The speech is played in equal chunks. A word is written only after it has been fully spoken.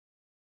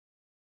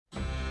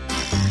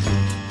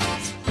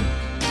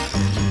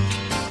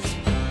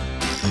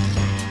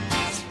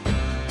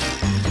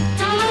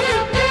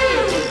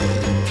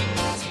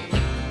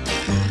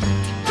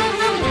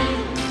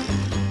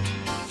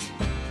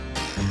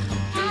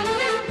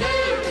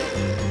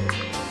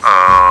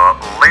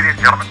Ladies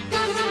and gentlemen,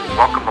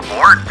 welcome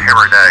aboard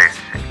Paradise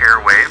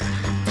Airwaves.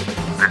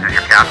 This is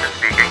your captain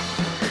speaking.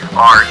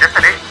 Our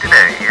destination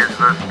today is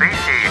the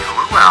Space Age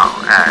Luau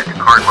at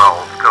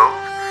Cardwell's Cove,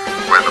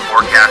 where the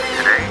forecast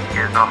today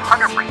is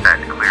 100%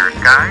 clear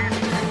skies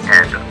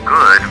and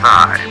good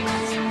vibes.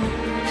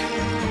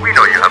 We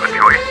know you have a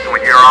choice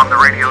when you're on the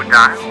radio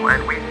dial,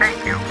 and we thank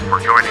you for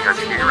joining us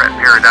here at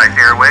Paradise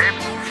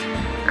Airwaves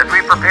as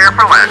we prepare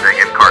for landing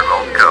in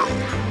Cardwell's Cove.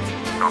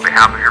 On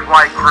behalf of your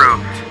flight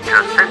crew,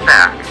 just sit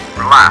back,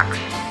 relax,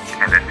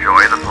 and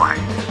enjoy the flight.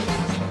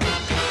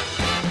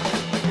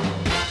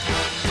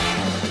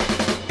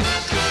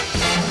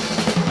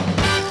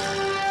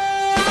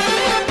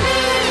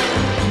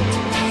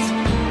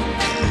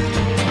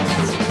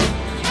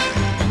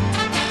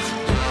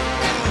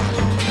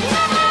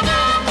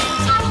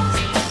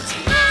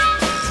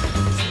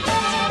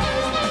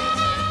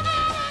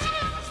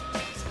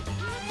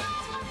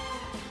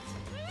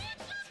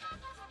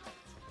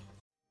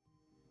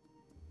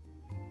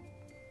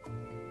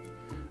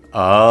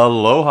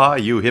 Aloha,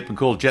 you hip and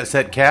cool jet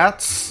set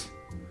cats.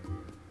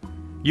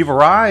 You've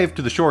arrived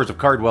to the shores of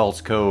Cardwell's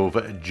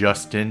Cove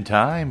just in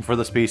time for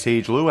the Space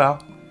Age Luau.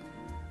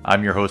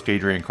 I'm your host,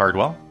 Adrian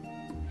Cardwell.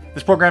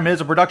 This program is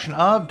a production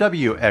of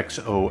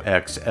WXOXLP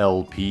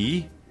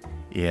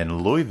in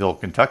Louisville,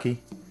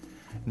 Kentucky.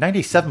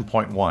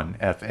 97.1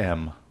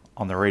 FM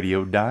on the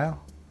radio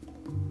dial.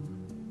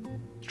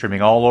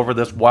 Streaming all over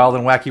this wild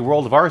and wacky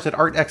world of ours at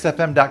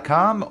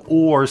artxfm.com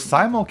or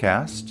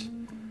simulcast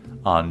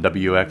on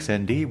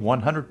WXND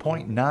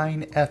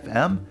 100.9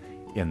 FM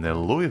in the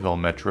Louisville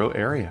metro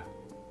area.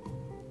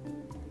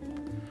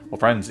 Well,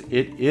 friends,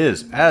 it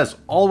is, as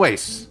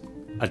always,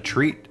 a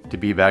treat to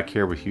be back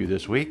here with you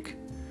this week.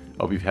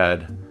 Hope you've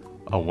had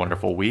a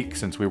wonderful week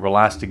since we were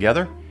last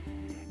together,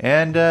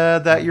 and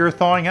that you're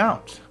thawing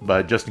out.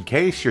 But just in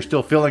case you're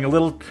still feeling a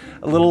little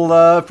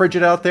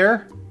frigid out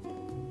there,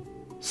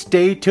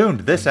 stay tuned.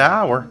 This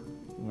hour,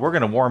 we're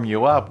going to warm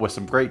you up with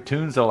some great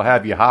tunes that'll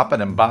have you hopping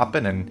and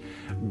bopping and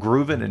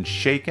grooving and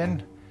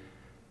shaking.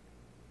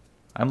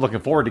 I'm looking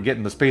forward to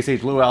getting the Space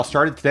Age Luau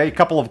started today. A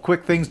couple of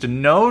quick things to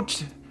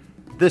note.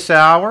 This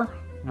hour,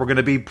 we're going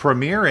to be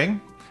premiering,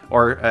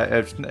 or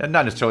it's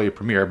not necessarily a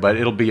premiere, but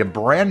it'll be a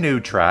brand new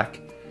track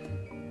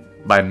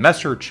by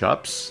Messer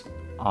Chups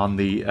on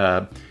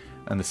the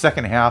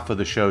second half of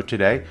the show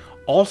today.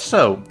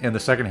 Also, in the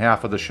second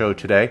half of the show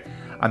today,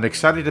 I'm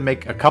excited to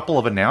make a couple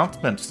of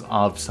announcements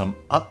of some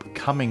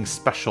upcoming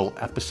special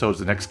episodes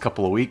the next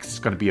couple of weeks. It's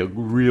going to be a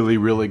really,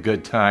 really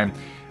good time.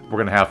 We're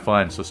going to have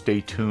fun, so stay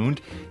tuned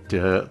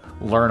to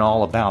learn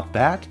all about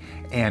that.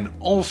 And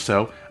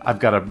also, I've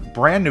got a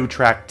brand new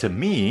track to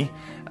me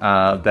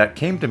that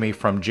came to me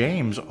from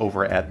James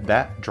over at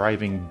That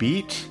Driving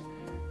Beat.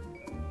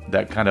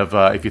 That kind of,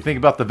 if you think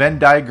about the Venn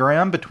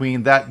diagram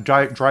between That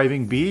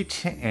Driving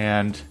Beat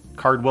and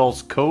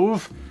Cardwell's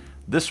Cove,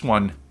 this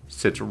one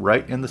sits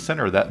right in the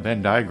center of that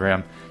Venn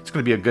diagram. It's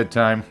going to be a good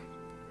time.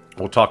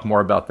 We'll talk more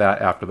about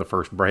that after the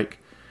first break.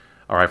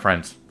 All right,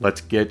 friends,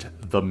 let's get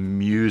the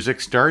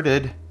music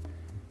started.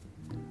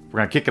 We're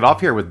going to kick it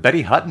off here with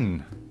Betty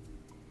Hutton.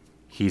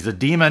 He's a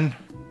demon.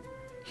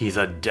 He's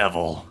a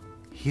devil.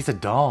 He's a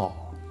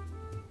doll.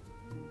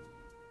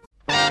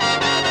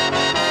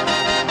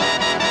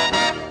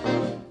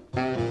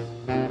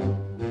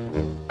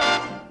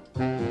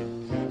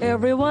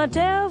 Everyone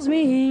tells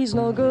me he's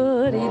no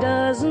good. He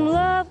doesn't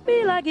love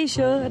me like he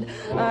should.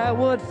 I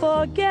would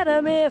forget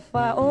him if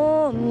I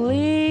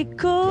only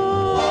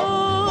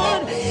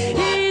could.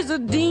 He's a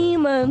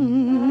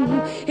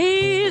demon.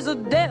 He's a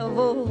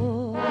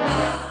devil.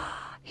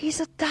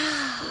 He's a doll.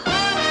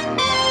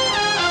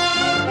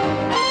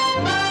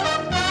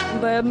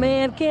 That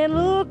man can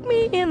look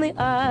me in the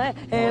eye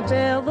and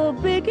tell the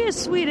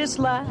biggest, sweetest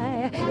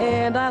lie,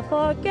 and I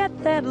forget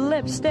that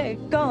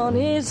lipstick on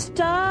his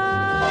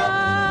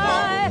tie.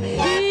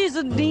 He's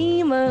a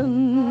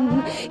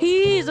demon,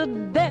 he's a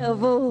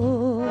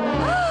devil,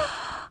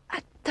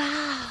 a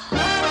doll.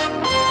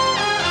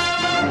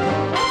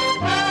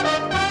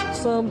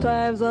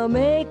 Sometimes I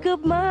make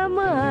up my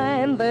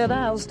mind that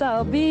I'll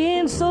stop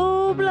being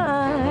so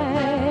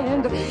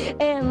blind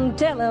and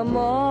tell him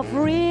off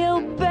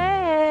real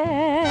bad.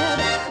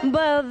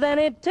 But then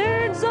it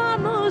turns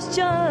on those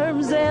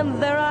charms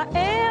and there I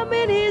am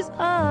in his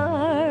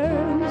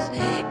arms,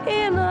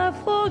 and I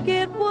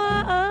forget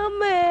why I'm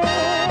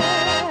mad.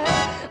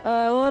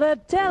 I wanna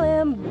tell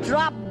him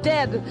drop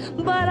dead,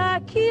 but I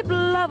keep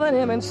loving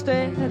him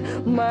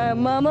instead. My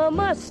mama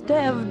must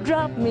have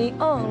dropped me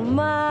on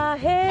my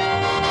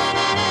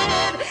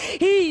head.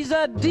 He's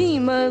a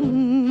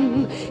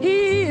demon,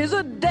 he's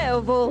a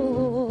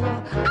devil,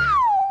 ow,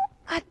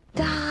 a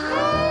doll.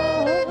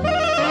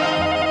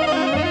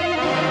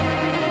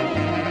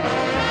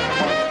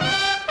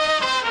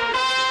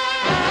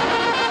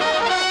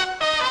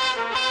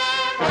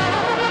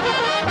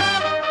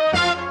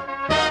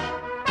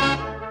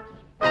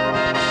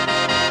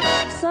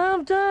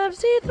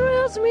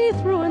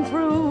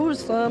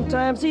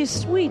 Sometimes he's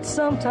sweet,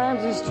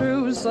 sometimes he's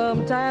true.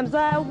 Sometimes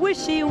I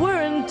wish he were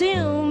in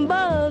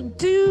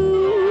Timbuktu.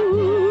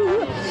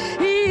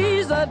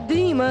 He's a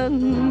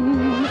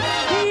demon,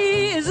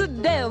 he's a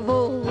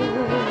devil,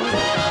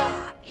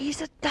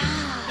 he's a dog.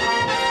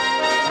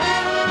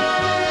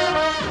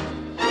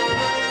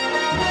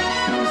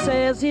 He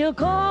says he'll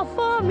call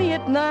for me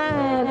at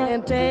 9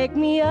 and take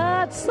me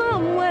out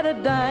somewhere to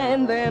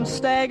dine, then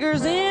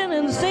staggers in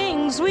and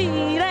sings sweet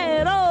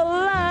and old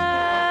line.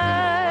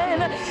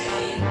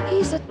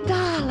 He's a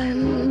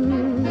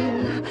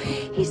darling,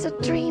 he's a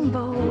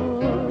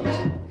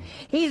dreamboat,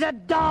 he's a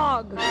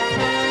dog. I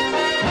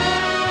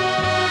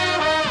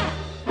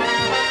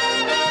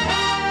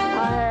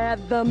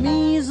had the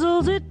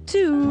measles at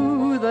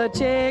 2, the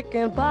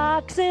chicken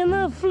pox and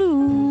the flu.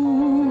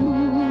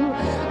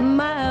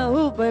 My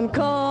whooping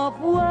cough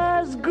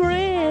was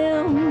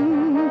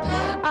grim.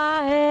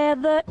 I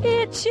had the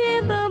itch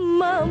and the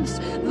mumps,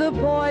 the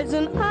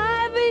poison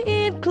ivy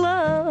in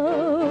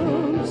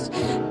clumps.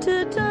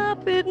 To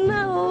top it,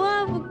 now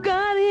I've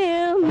got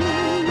him.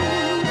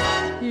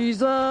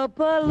 He's a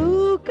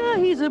palooka,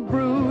 he's a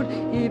brood.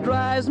 He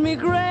drives me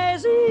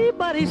crazy,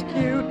 but he's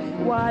cute.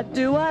 Why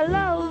do I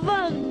love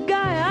a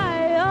guy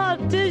I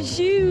ought to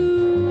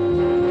shoot?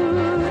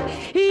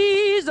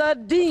 He's a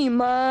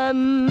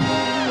demon,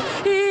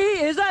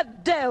 he is a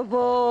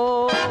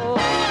devil,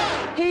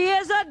 he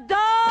is a dog.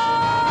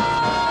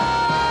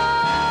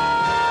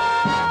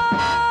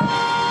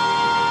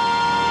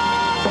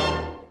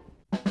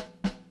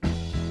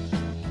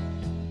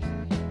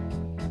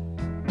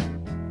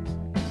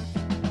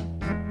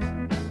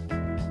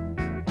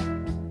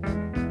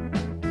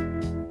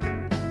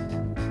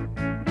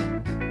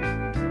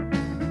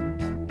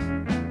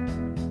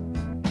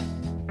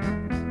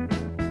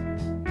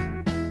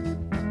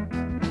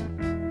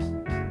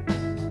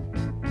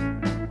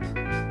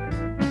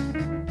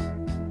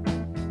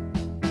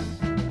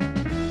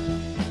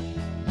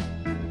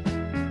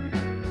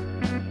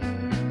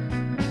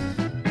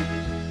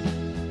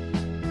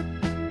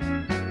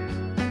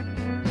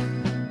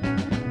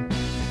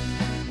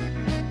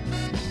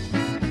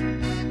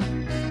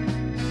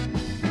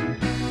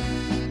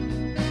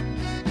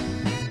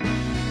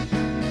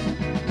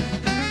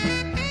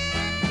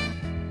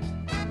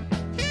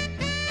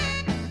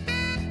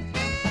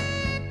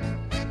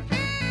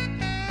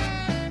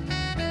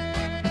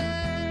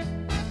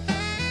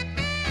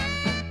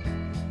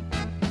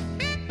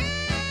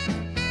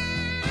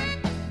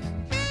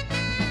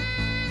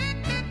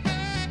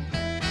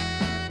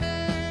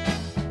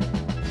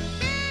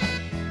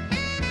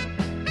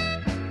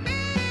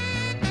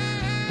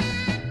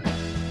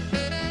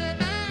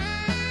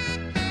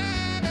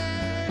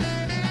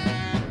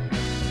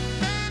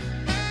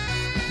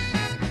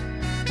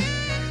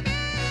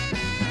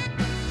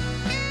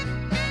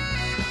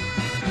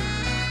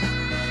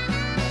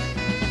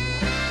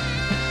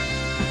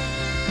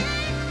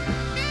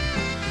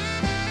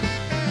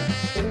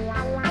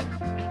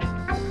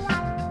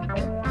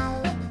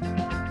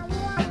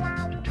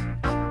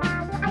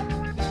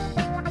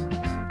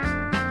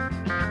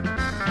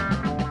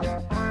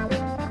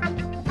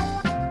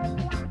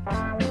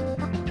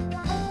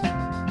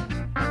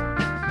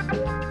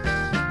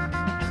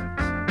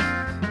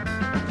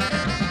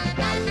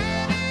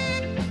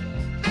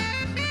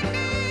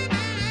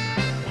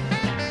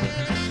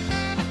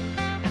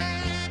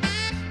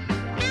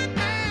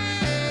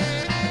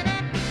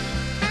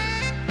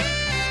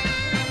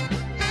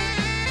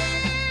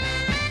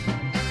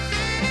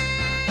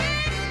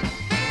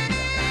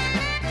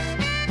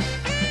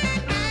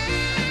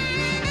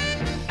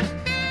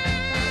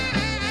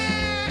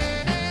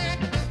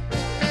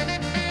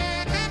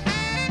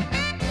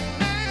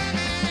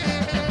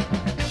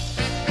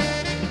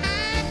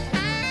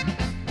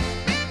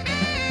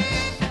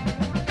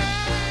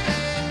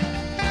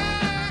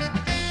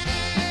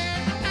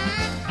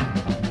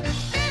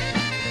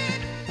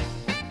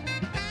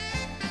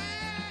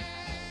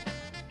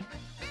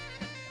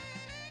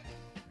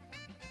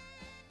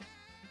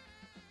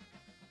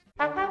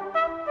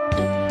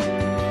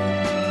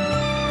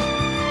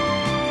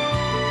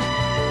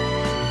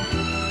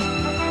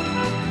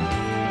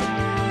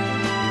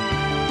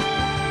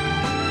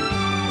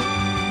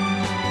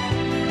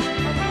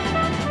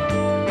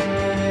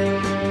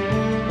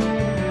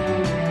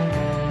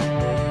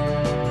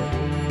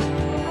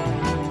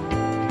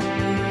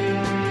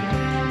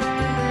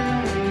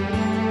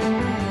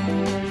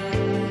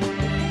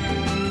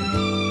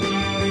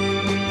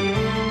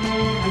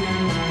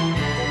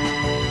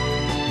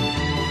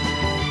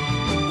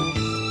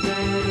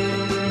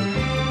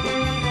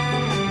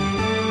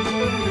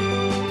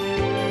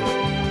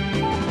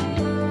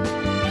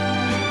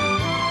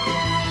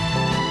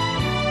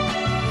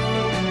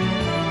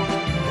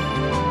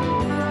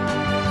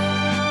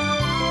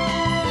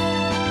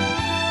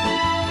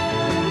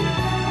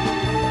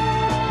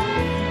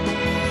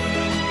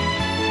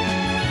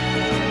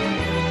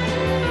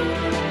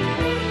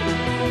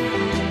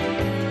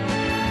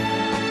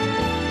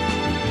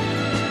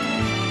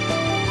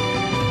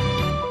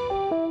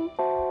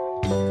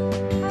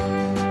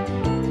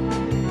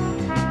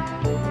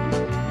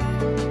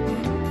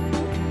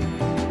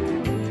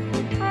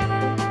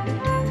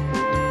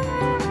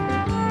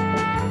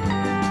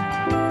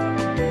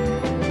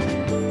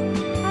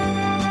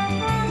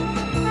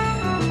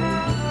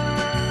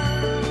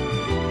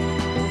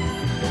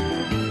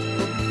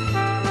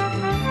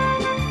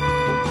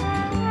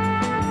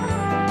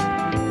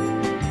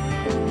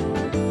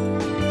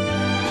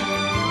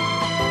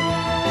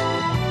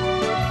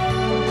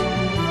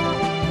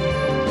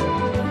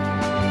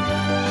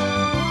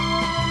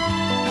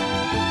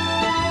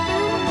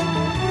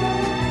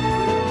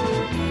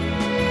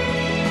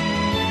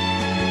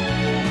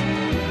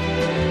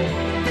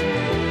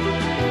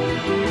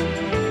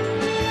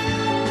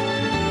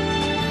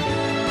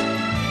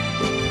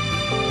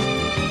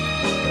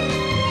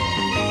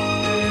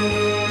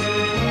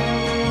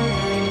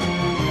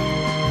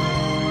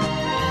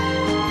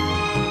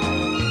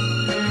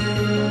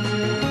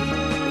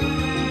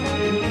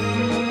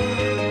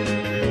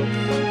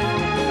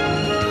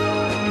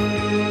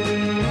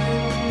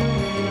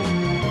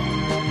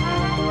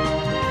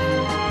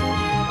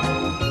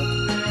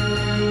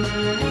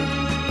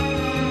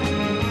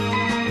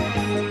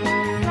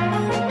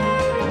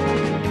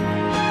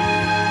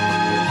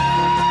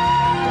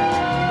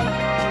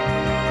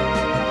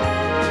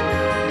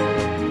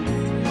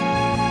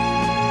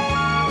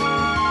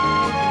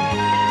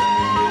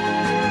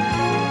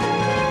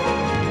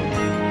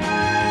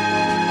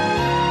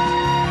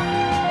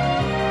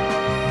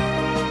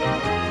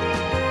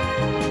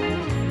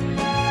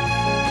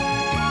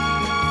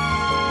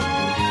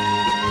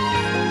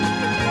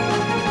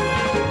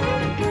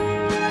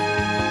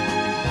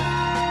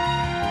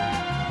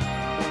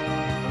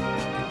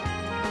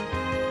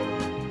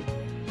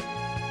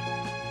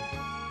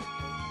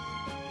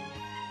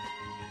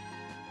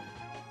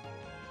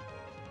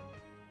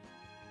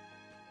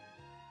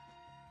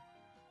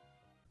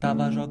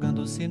 Tava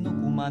jogando sinuca,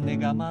 uma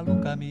nega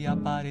maluca me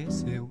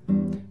apareceu.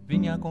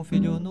 Vinha com o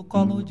filho no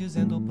colo,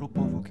 dizendo pro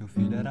povo que o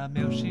filho era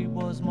meu. She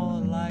was more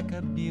like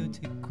a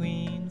beauty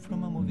queen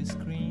from a movie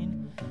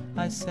screen.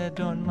 I said,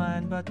 don't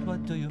mind, but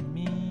what do you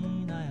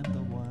mean? I am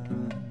the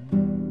one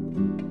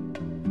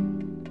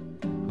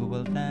who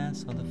will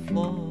dance on the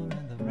floor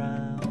and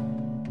around.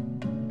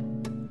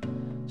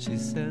 She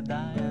said,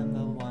 I am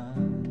the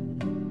one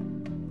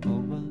who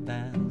will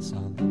dance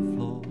on the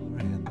floor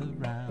and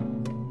around.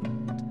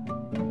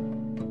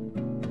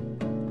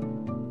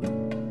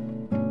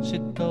 She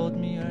told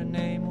me her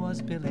name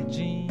was Billie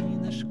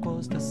Jean as she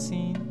closed the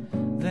scene.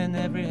 Then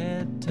every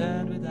head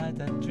turned with eyes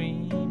that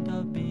dreamed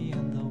of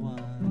being the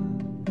one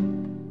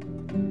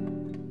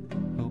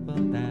who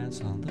will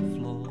dance on the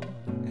floor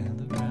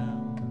and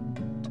around.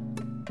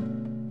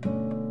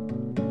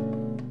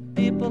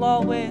 People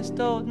always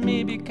told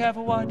me, be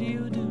careful what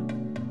you do.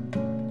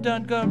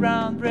 Don't go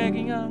around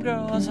breaking young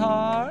girls'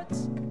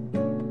 hearts.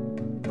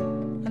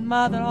 And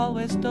mother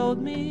always told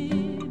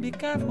me, be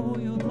careful who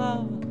you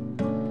love.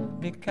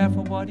 Be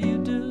careful what you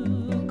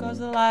do, 'cause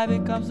the lie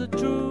becomes the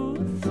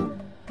truth.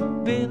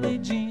 Billie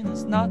Jean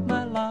is not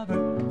my lover.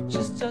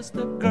 She's just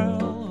a girl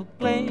who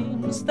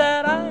claims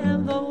that I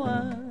am the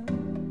one.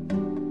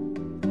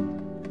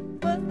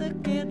 But the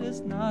kid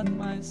is not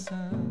my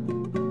son.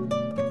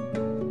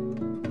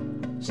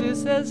 She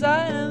says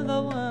I am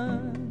the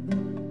one,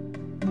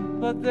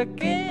 but the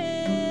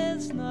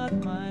kid's not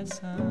my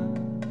son.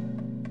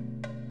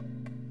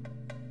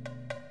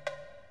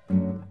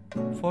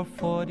 For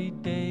 40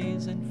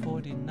 days and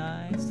 40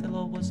 nights, the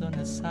law was on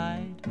her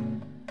side.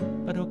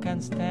 But who can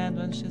stand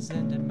when she's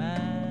in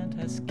demand?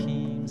 Her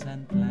schemes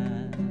and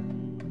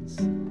plans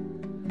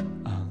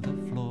on the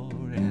floor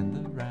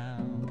and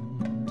around.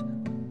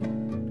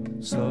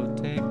 So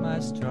take my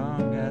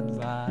strong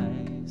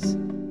advice.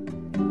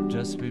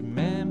 Just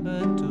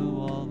remember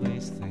to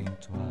always think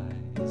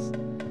twice.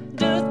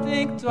 Do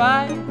think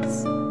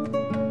twice.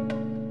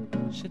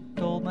 She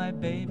told my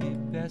baby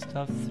best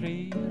of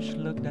three. She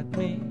looked at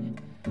me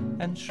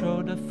and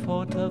showed a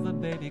photo of a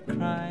baby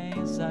crying.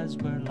 His eyes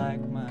were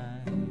like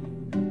mine.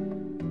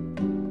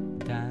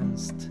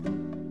 Danced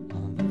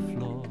on the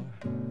floor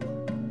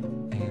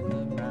and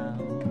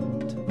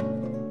around.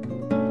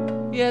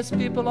 Yes,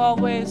 people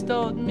always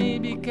told me,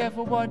 be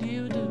careful what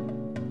you do.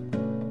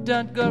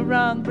 Don't go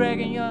around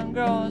breaking young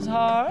girls'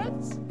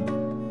 hearts.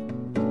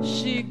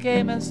 She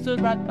came and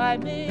stood right by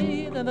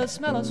me. Then the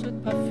smell of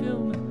sweet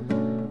perfume,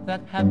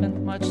 that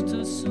happened much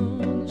too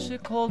soon. She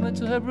called me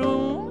to her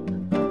room.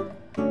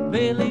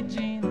 Billie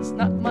Jean is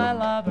not my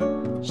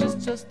lover. She's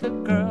just a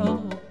girl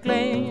who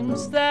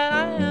claims that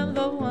I am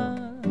the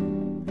one.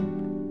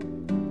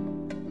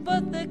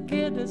 But the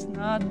kid is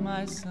not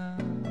my son.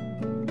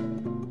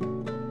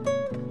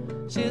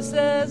 She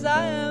says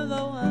I am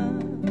the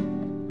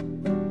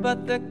one,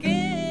 but the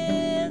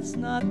kid's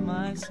not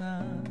my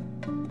son.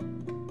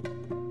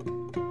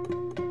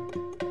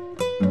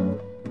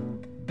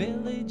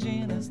 Billie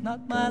Jean is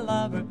not my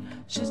lover.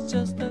 She's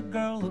just a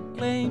girl who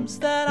claims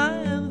that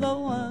I am the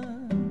one.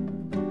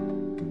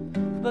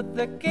 But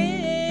the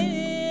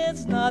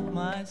kid's not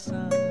my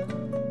son.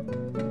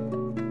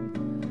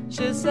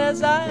 She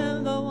says I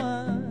am the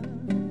one,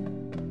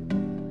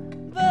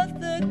 but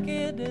the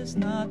kid is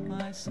not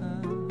my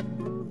son.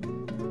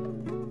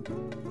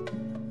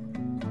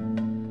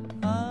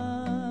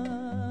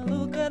 Ah,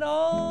 look at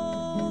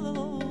all the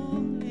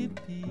lonely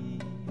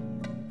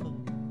people.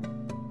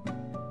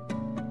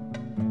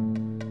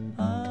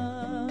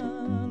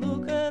 Ah,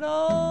 look at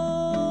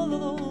all the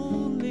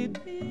lonely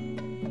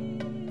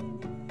people.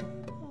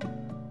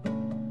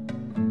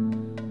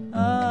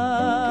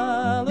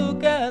 Ah,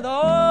 look at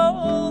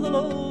all the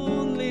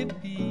lonely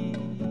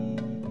people.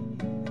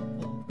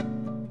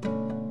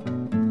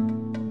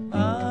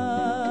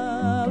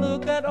 Ah,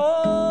 look at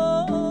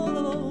all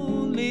the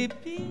lonely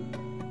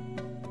people.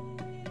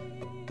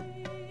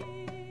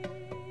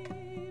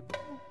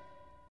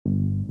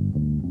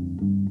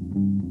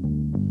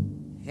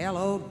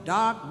 Hello,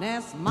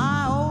 darkness,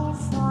 my old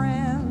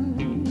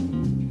friend.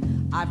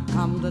 I've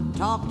come to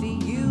talk to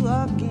you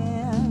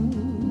again.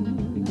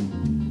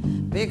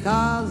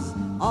 Because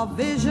a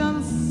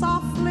vision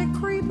softly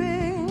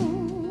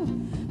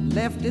creeping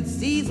left its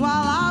seeds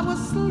while I was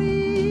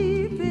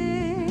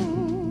sleeping.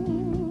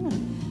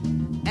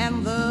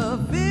 And the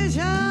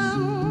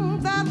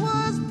vision that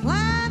was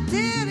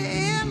planted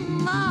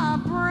in my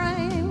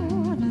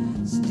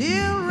brain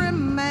still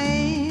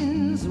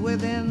remains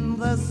within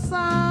the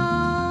sound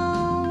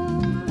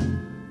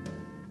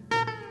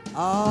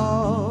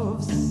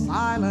of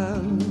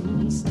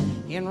silence.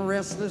 In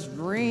restless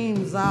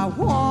dreams I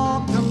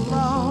walked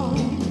alone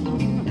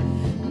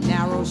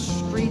narrow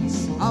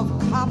streets of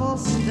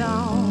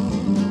cobblestone.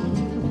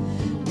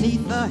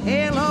 Neath the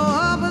halo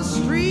of a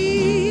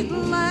street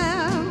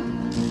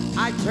lamp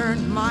I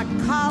turned my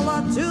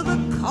collar to the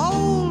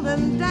cold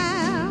and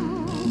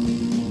damp.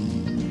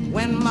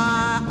 When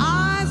my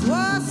eyes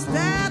were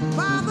stared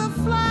by the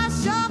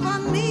flash of a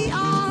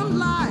neon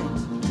light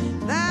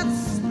that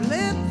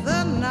split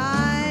the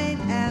night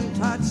and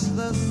touched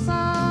the the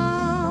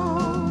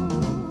sound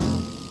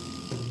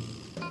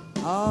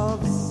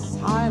of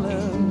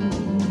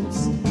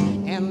silence,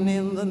 and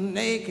in the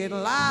naked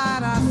light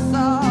I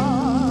saw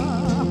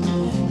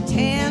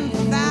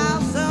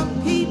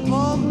 10,000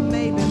 people,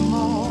 maybe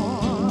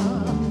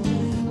more,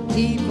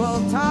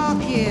 people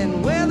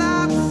talking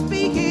without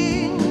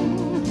speaking,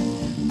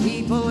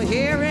 people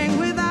hearing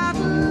without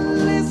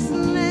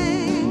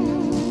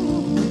listening,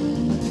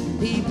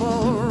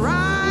 people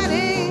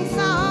writing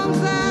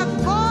songs that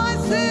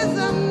voices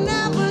have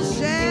never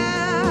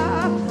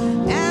shared,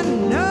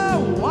 and no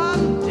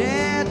one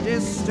dare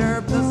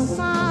disturb the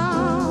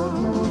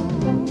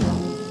sound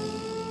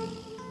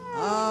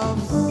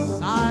of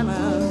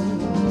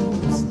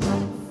silence.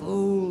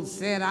 Fool,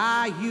 said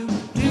I, you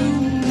do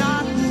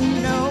not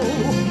know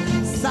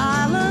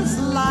silence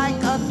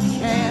like a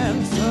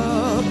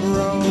cancer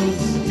grows.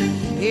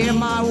 Hear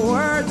my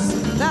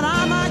words that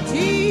I might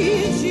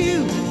teach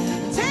you.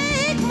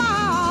 Take my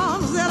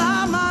arms that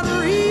I might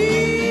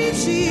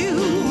reach you.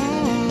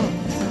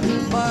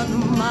 But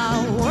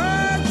my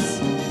words,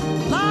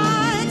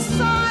 like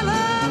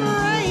silent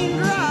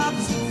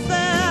raindrops,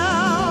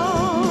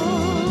 fell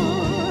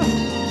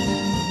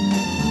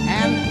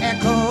and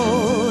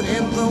echoed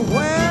in the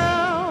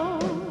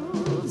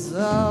wells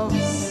of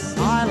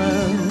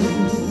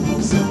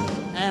silence.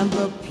 And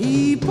the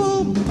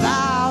people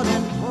bowed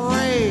and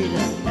prayed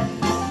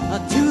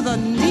to the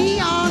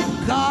neon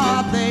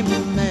god they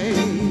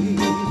made,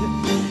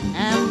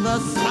 and the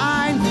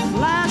sign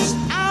flashed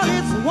out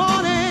its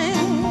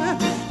warning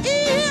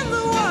in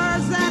the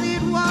words that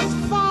it was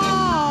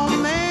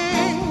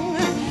forming,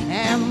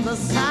 and the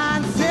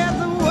sign said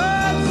the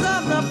words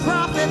of the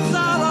prophets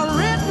are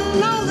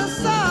written on the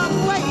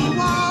subway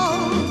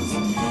walls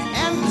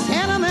and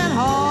tenement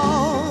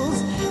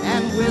halls,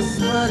 and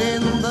whispered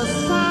in the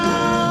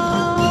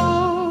sound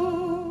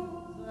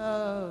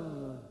of...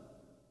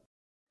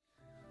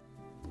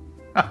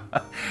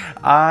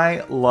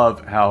 I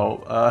love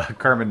how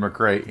Carmen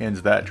McRae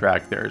ends that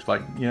track there. It's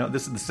like, you know,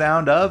 this is the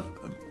sound of...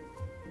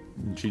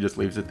 And she just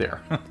leaves it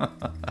there.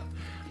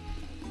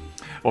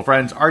 Well,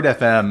 friends, Art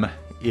FM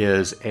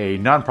is a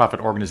nonprofit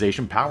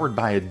organization powered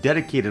by a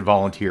dedicated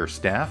volunteer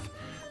staff.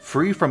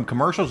 Free from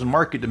commercials and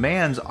market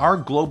demands, our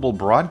global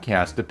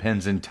broadcast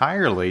depends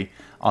entirely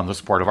on the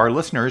support of our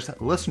listeners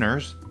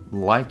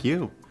like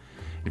you.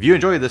 If you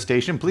enjoy this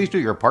station, please do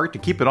your part to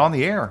keep it on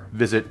the air.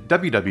 Visit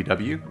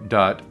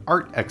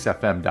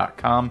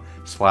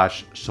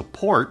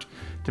www.artxfm.com/support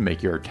to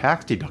make your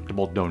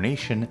tax-deductible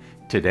donation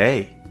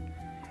today.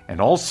 And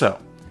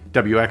also,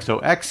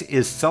 WXOX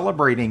is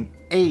celebrating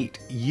 8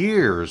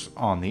 years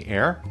on the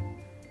air.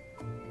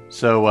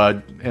 So,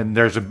 and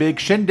there's a big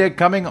shindig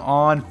coming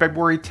on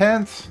February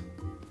 10th.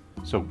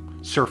 So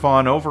surf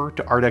on over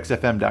to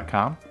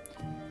artxfm.com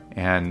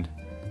and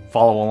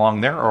follow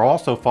along there, or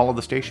also follow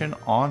the station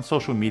on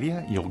social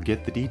media. You'll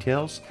get the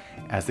details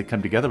as they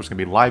come together. It's going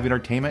to be live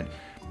entertainment,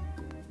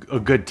 a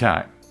good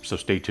time. So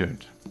stay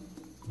tuned.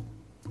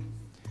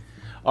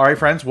 All right,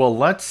 friends. Well,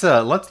 let's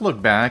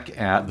look back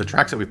at the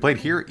tracks that we played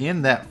here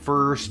in that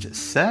first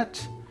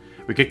set.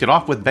 We kicked it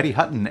off with Betty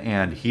Hutton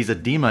and He's a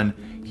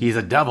Demon, He's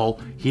a Devil,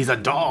 He's a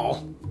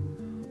Doll,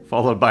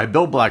 followed by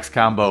Bill Black's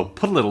combo,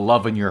 Put a Little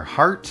Love in Your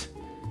Heart.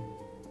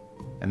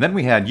 And then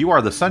we had You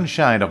Are the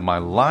Sunshine of My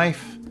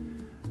Life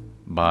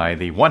by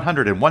the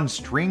 101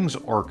 Strings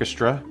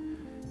Orchestra.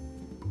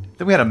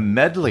 Then we had a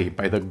medley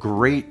by the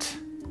great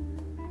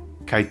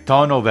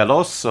Caetano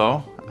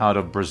Veloso out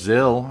of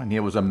Brazil, and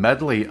it was a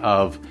medley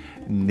of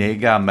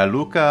Nega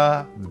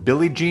Maluca,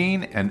 Billie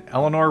Jean, and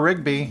Eleanor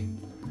Rigby.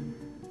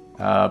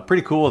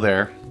 Pretty cool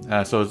there.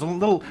 So it's a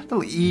little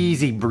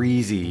easy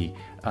breezy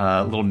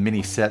little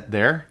mini set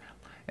there.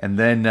 And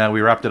then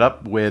we wrapped it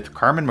up with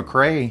Carmen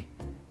McRae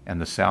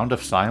and The Sound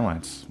of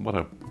Silence. What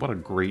a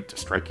great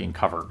striking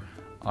cover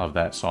of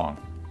that song.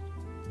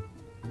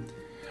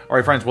 All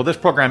right, friends. Well, this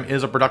program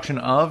is a production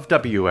of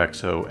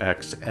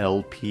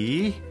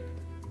WXOXLP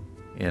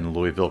in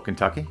Louisville,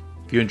 Kentucky.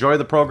 If you enjoy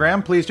the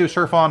program, please do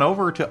surf on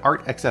over to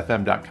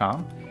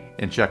artxfm.com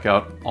and check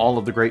out all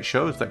of the great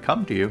shows that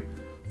come to you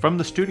from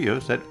the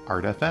studios at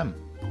Art FM.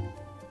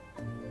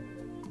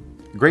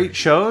 Great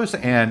shows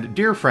and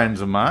dear friends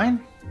of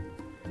mine.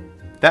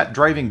 That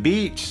Driving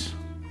Beat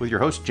with your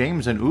host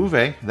James and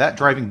Uwe. That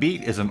Driving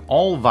Beat is an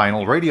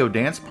all-vinyl radio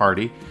dance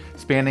party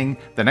spanning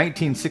the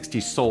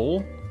 1960s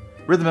soul,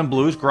 rhythm and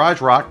blues,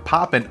 garage rock,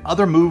 pop, and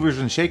other movers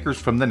and shakers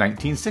from the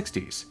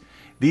 1960s.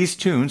 These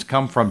tunes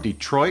come from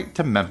Detroit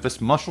to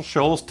Memphis, Muscle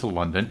Shoals to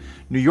London,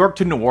 New York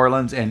to New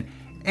Orleans, and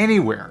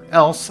anywhere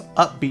else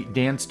upbeat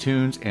dance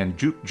tunes and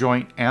juke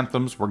joint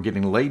anthems were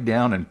getting laid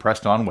down and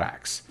pressed on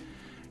wax.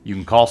 You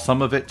can call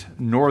some of it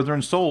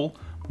Northern Soul,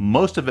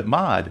 most of it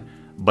mod,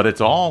 but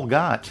it's all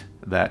got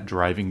that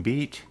driving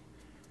beat.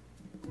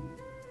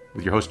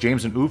 With your host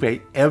James and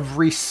Uwe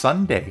every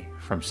Sunday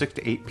from 6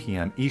 to 8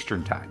 p.m.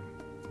 Eastern Time.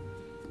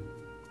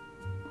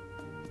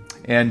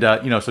 And,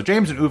 so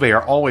James and Uwe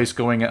are always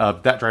going,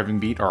 That Driving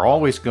Beat are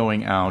always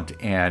going out,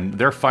 and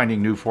they're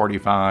finding new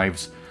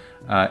 45s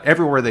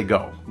everywhere they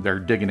go. They're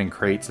digging in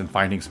crates and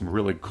finding some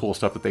really cool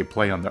stuff that they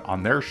play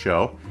on their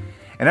show.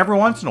 And every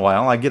once in a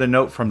while, I get a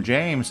note from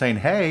James saying,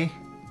 "Hey,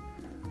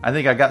 I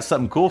think I got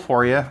something cool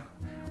for you.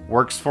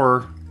 Works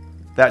for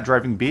That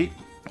Driving Beat.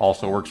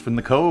 Also works from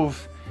The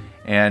Cove."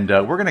 And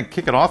we're going to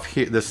kick it off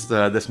here,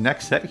 this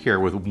next set here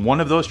with one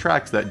of those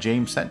tracks that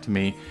James sent to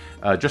me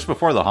just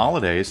before the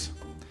holidays.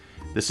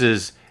 This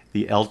is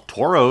the El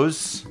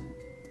Toros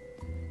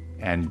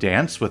and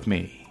Dance With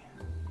Me.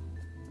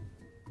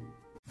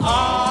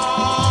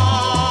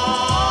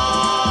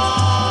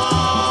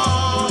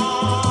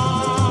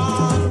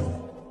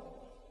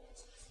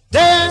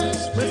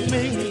 Dance with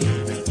me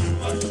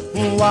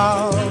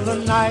while the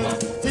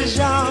night is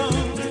young.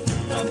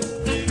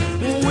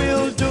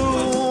 We'll do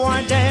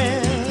our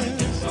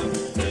dance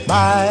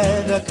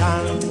by the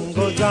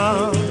Congo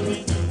drum.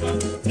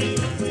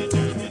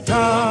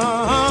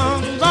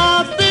 Drums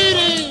are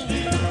beating,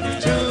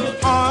 two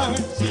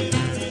hearts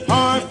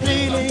are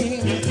beating.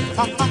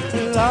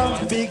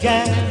 Love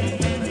began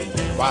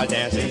while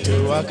dancing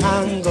to a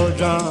Congo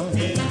drum.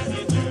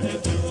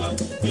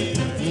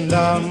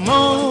 The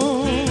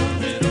moon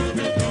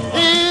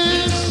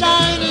is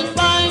shining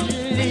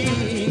brightly,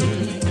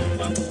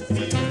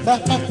 the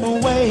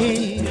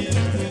waves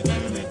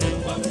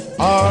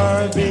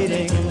are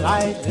beating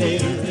lightly.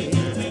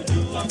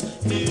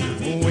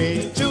 We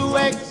two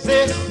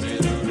exist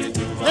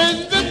in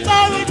the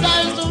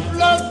paradise of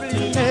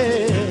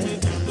loveliness,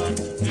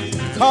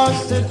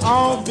 'cause it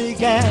all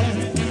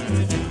began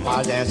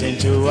while dancing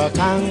to a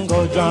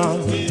Congo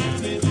drum.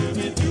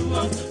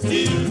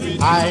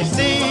 I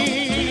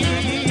see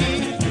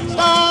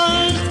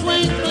stars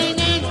twinkling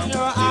in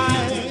your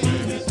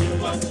eyes.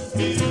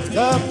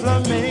 The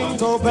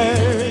flamingo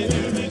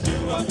birds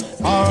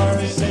are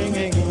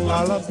singing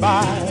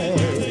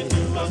lullabies.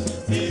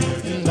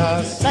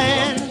 The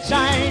sand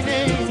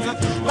shining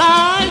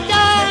like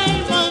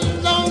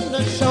diamonds on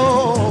the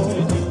shore.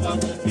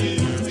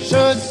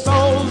 Should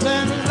souls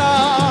in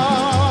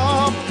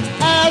love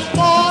ask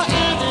for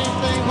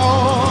anything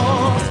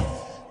more?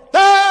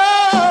 The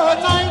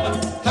night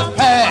has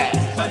passed,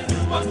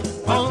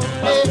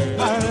 only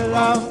our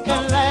love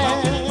can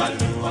last.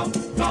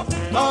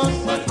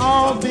 'Cause it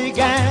all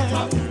began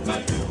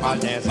while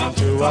dancing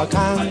to a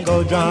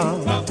Congo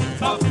drum.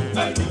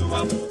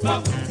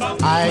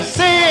 I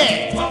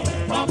see stars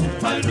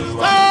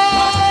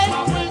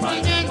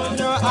twinkling in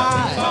your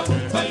eyes.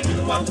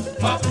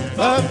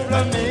 The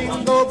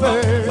flamingo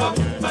birds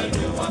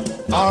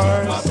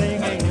are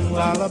singing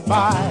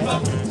lullabies.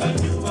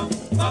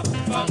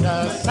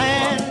 The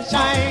sand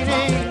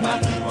shining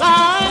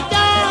like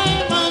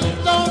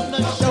diamonds on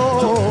the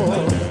shore.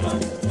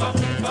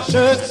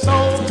 Should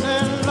souls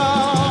in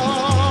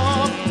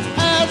love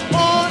ask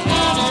for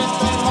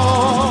anything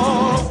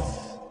more?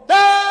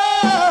 The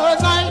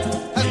night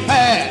has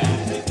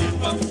passed,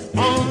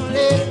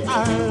 only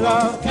our love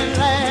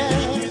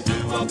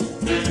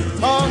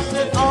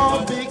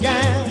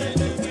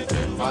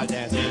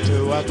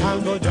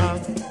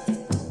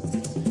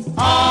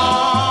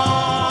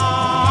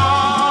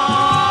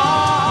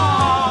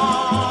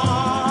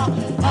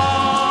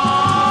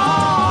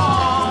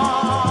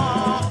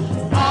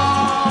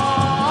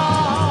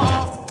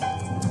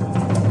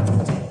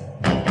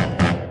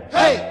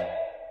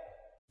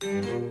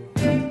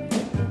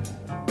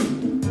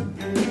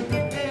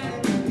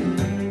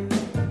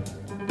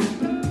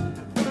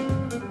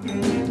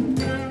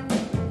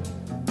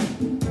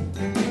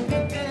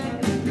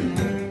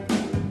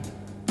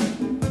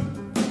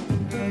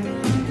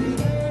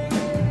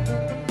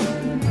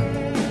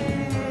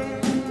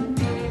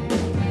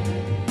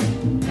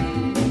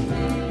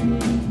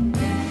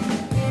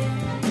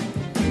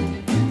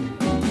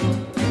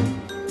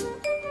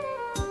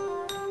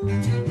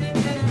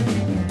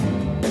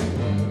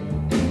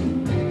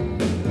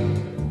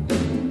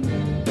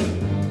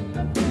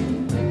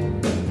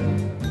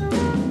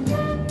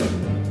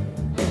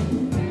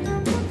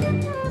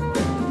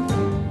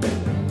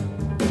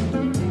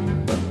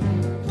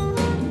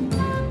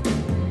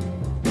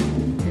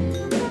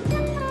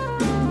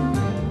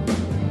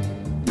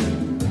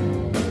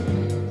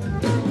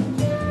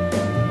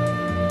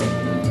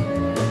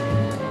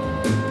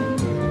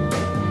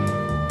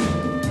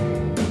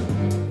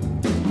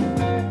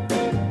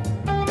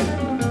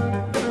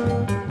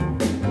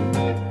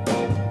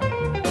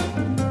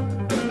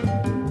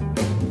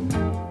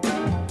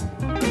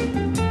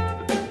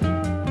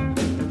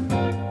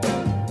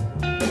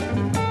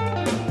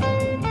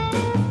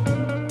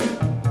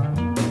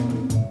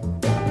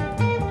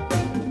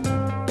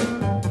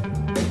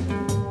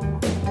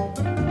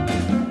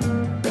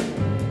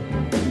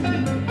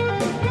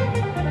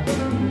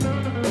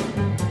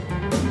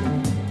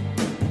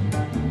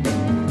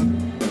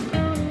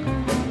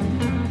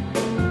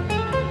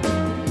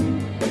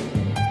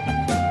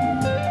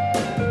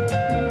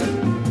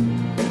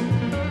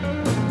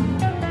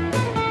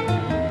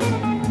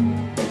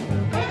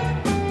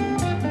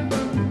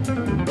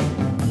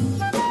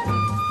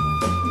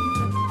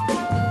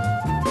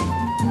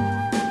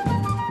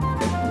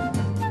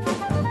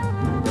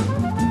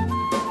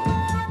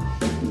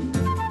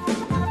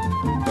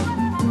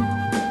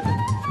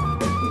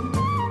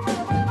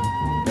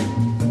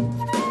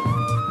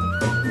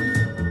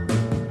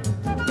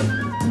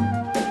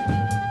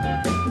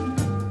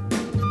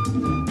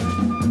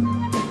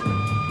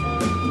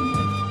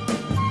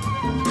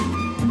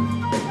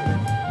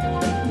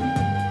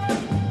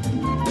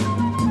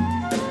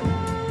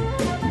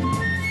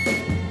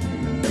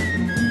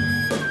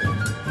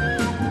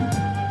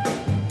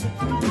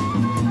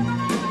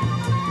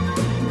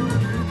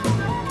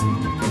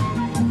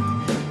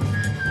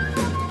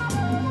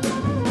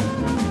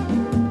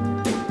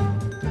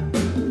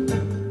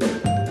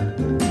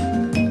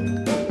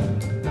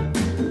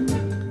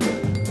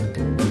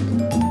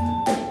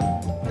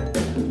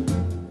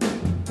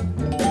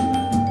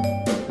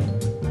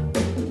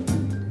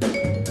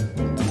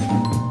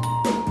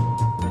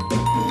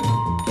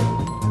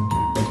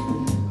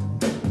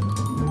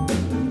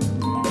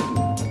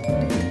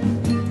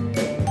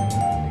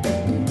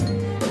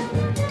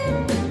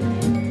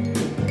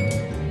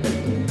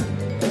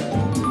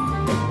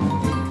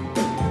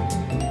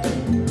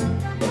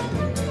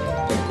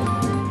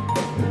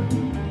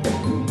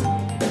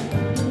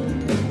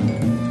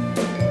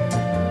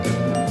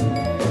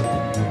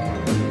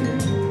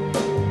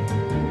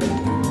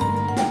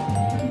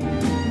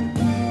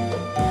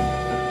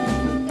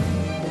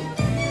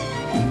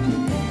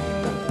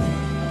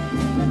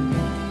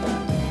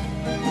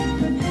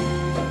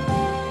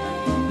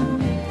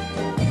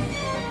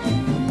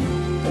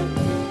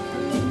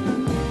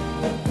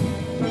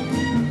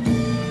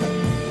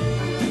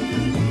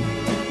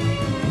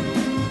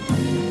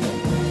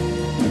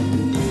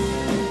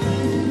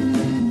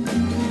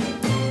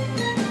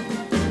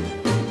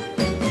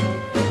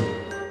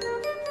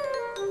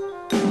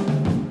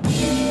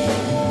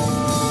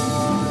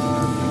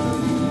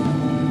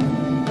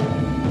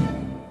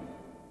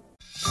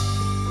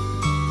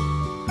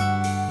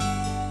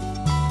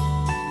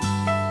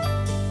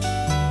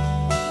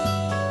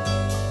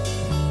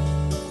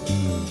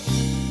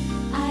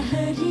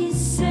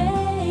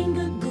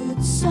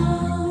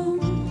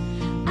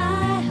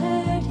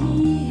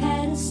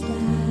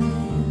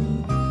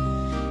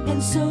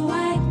so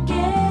I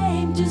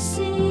came to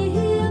see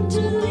him,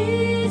 to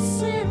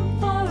listen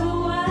for a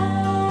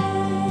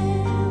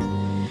while.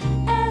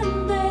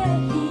 And there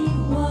he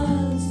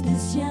was,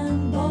 this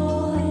young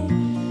boy,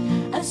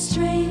 a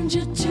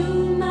stranger to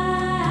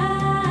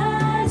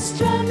my eyes,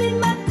 strumming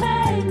my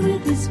pain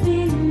with his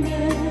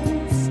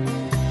fingers,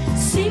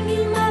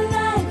 singing my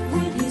life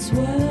with his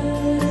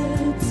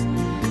words,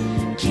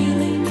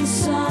 killing me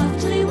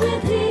softly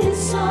with his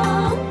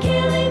song,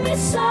 killing me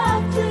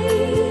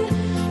softly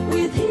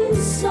with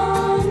his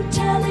song,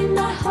 telling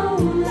my whole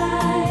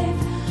life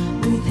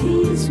with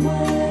his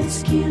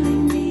words,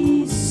 killing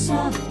me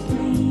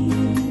softly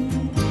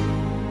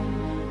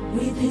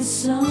with his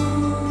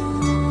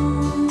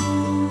song.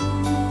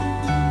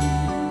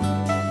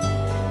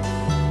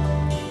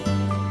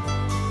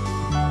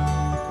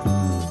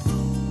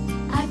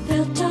 I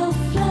felt all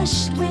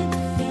flushed with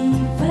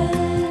fever,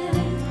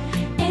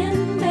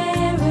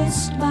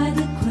 embarrassed by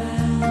the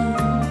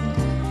crowd.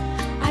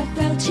 I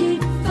felt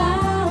he'd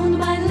found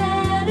my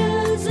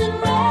letters and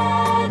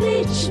read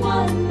each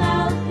one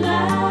out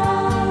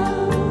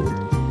loud.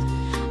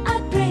 I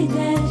prayed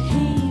that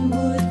he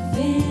would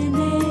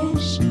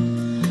finish,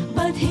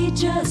 but he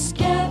just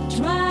kept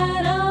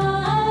right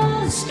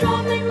on,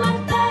 strumming my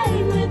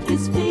pain with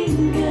his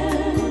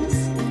fingers,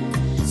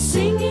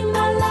 singing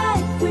my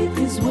life with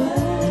his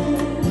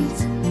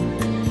words,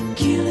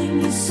 killing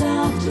me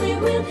softly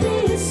with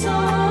his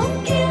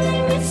song,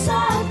 killing me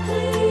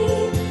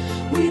softly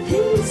with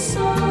his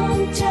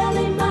song,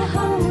 telling my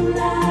whole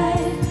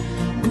life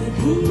with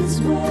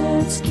his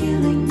words,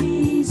 killing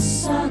me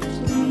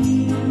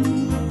softly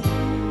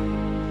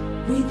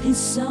with his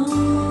song.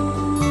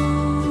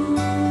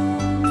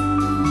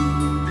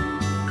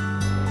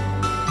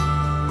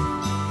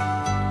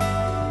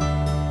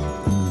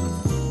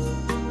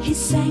 He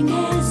sang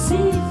as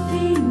if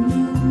he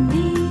knew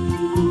me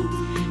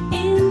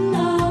in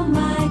all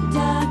my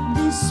dark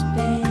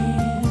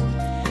despair,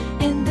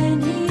 and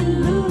then he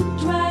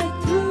looked right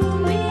through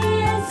me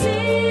as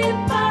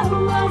if I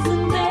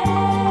wasn't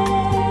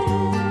there,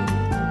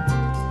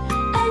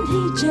 and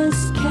he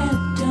just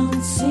kept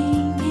on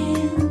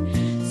singing,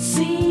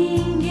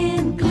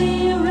 singing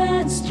clear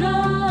and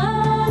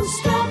strong,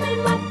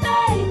 strumming my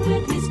pain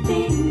with his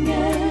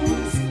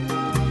fingers,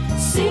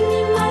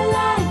 singing my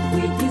life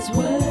with his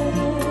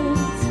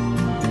words,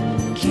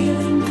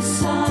 killing me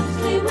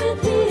softly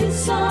with his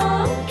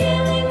song,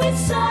 killing me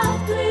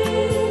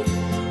softly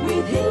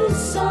with his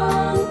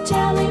song,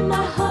 telling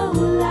my whole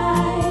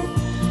life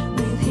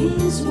with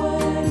his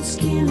words,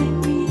 killing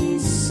me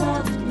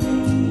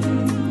softly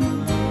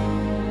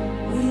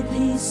with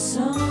his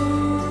song,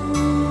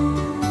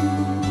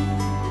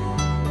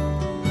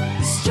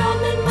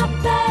 strumming my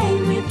pain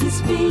with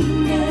his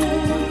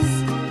fingers,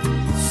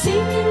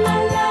 singing my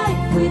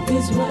life with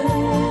his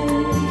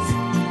words,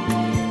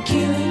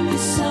 killing me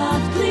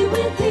softly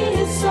with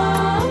his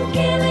song,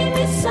 killing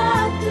me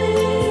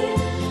softly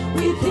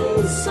with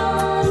his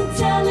song,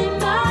 telling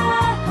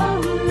my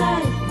whole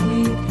life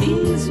with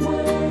his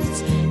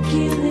words,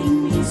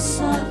 killing me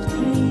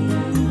softly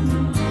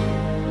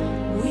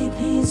with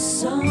his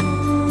song.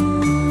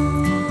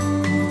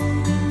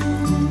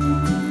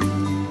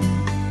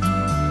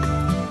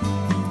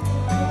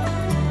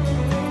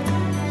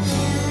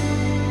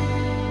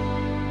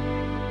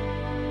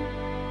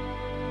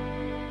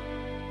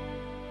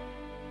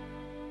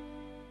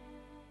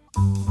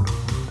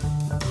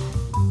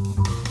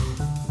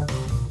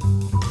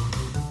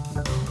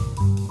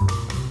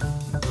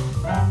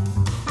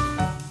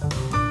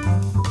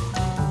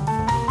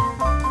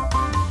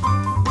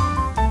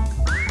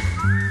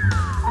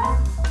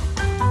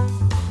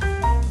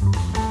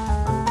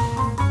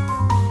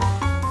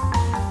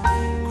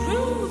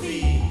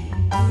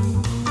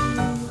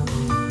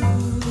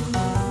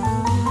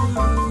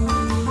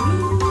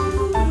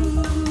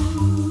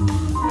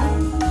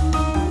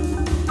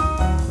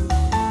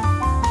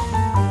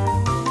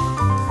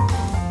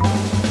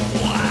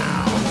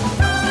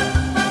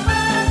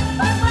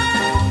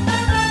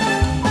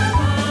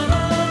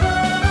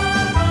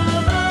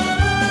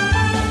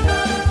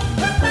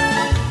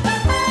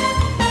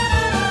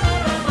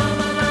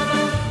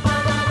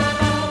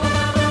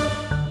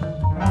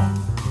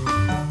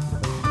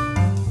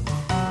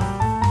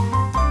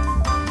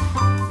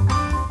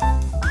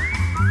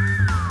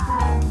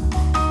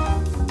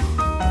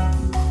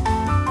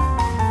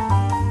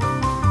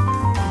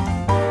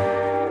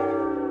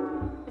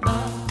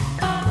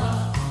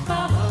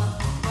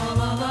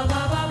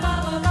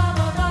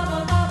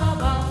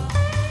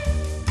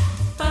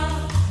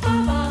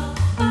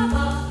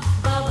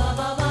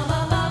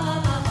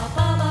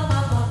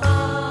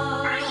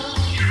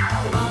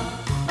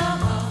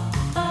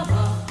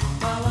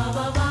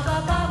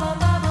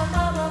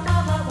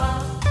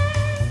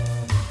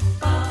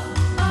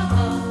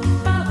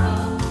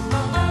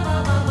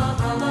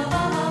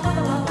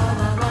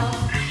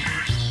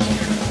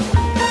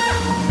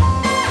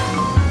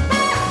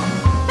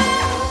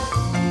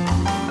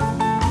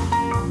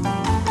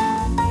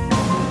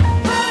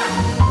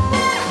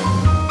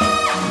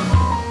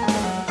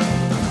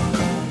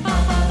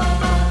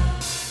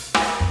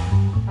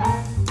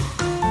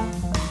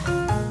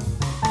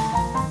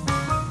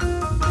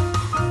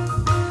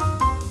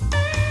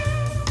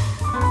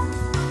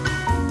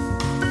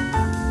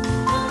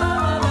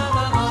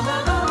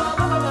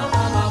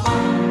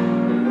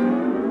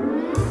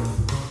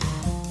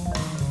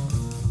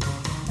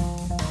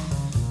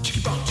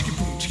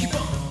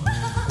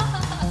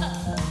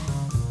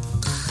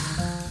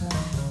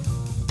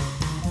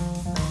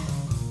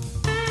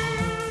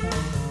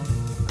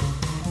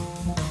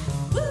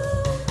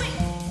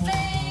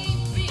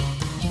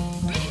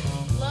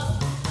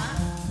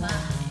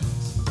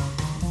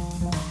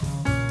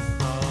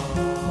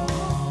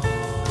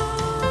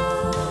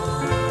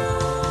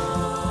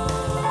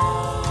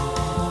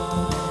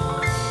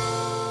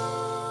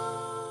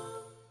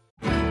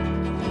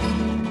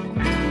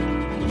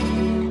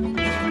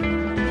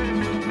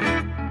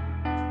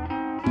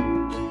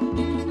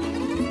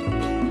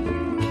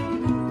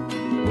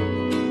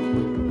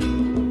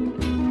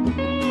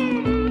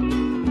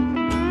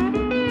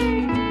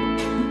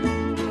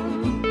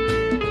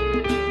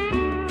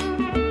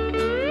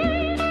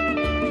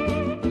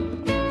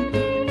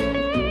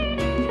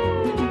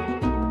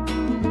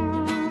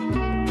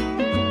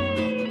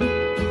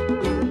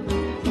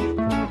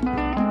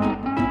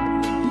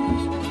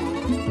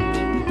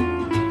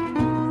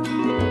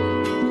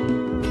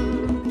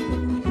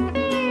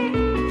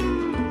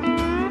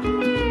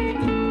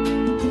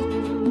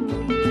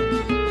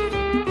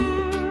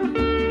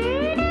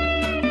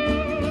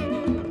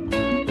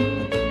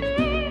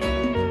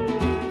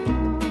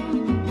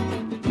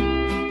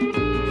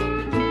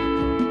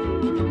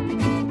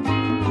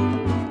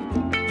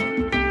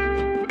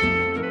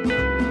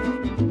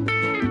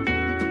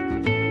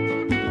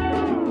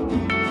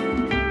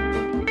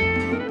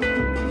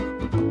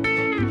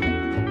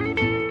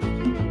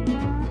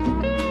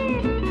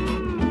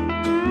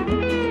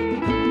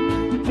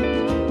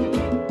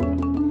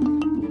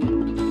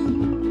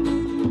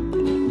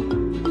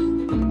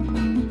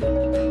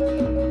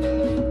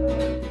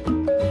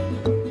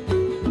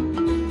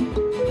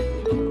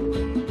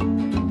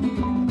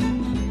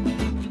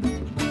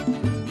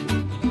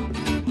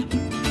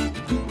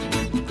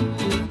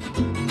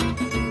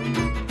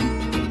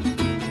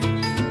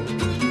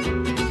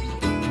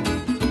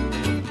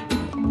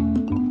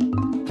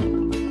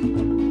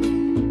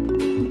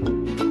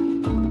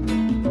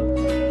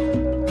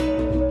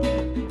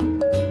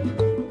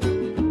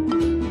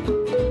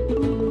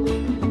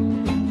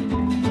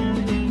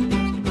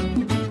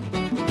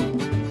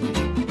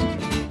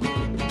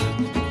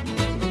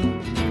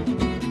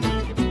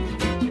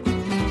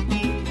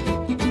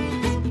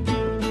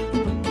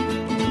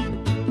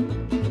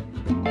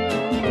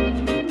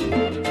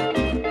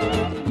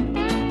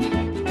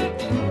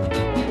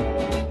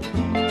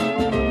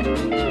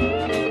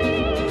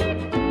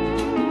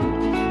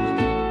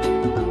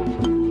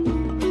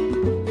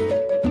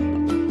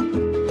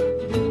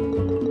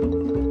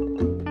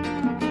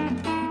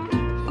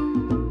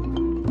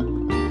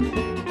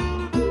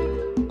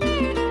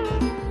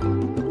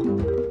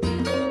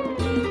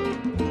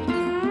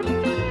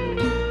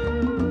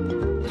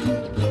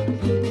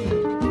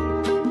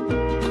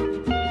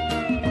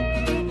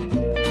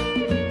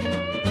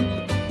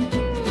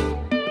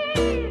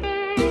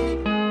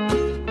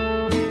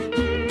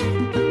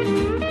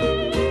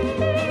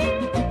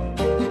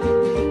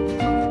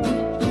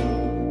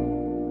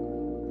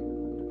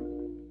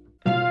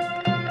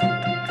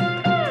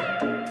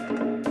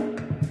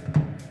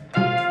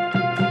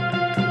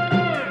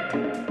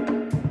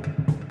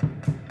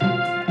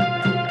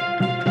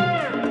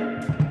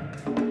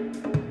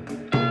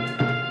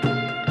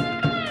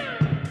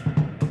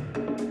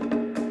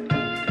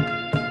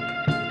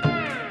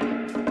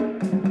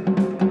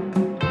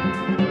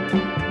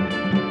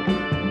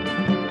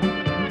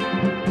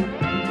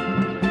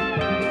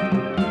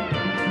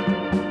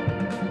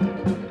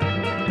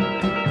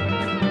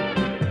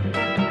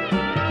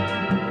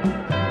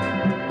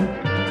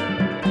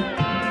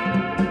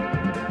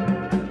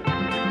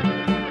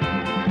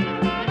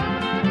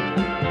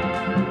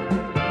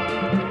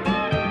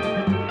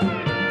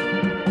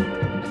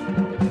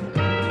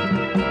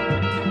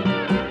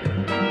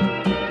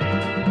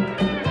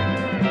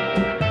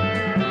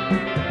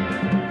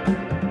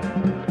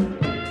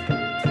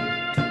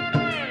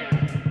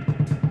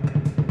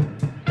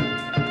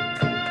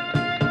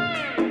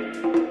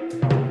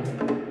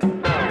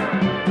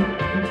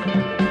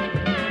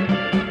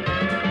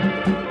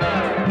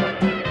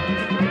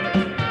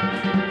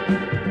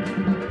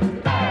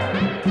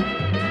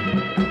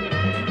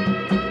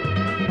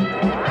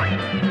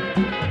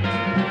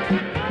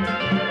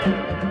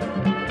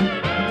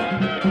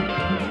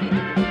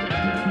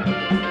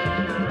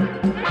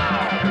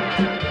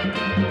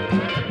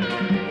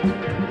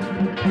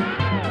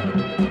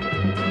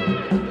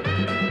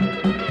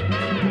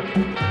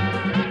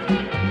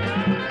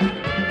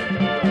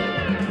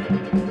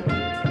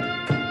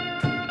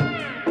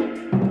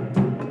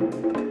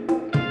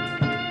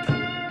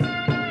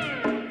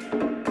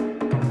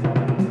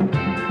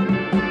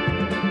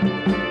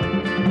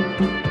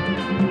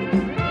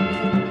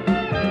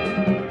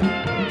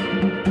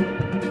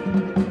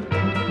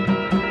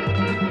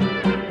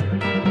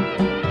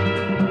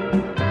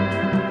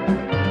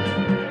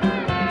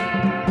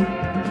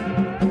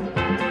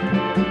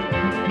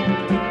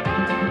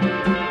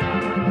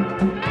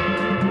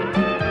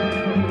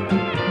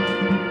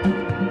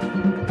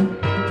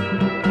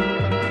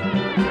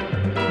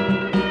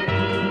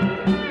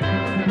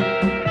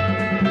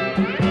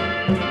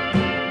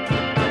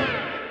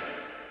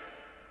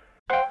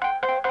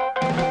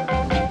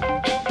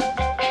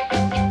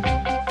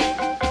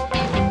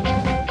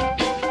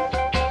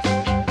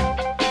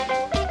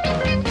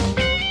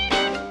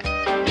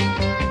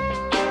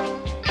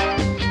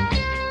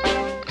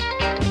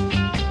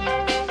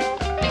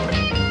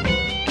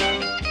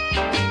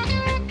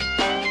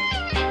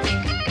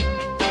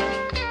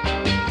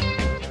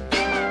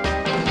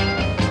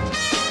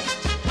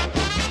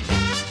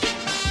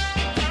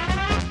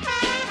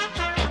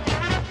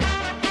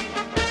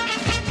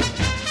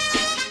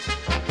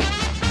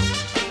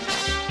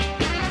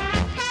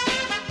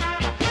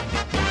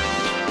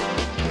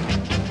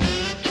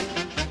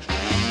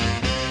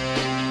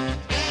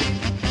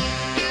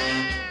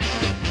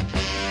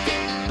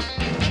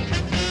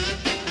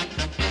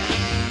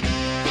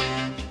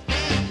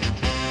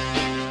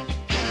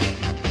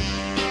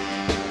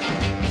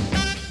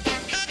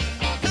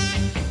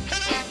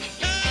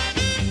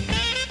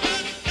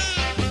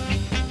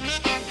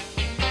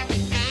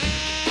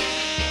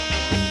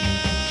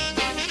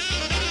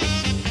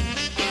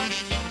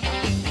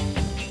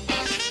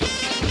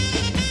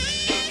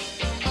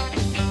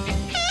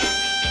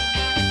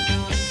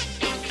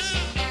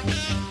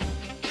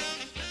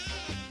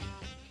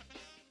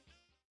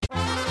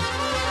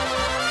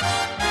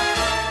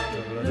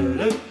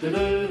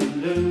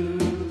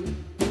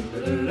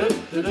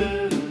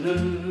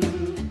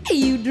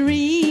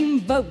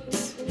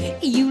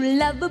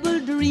 lovable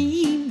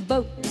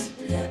dreamboat.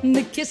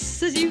 The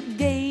kisses you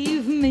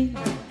gave me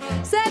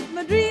set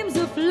my dreams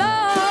afloat.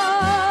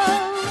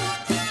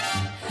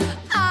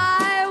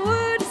 I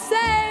would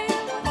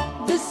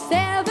sail the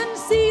 7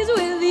 seas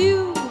with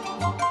you,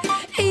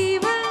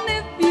 even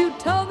if you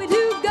told me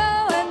to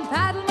go and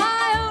paddle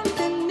my own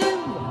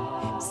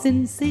canoe.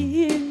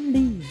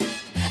 Sincerely,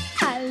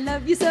 I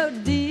love you so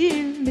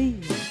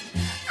dearly,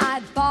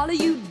 I'd follow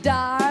you,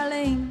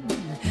 darling,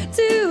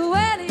 to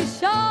any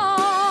shore.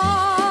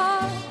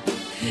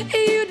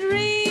 You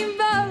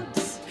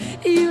dreamboats,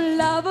 you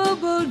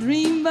lovable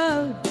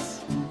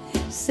dreamboats,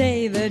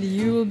 say that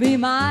you'll be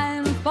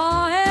mine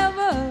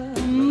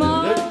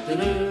forevermore.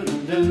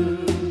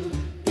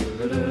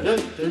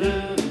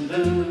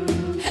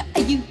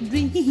 You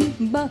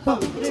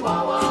dreamboats, you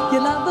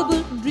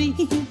lovable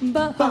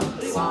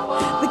dreamboats,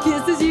 the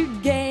kisses you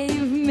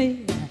gave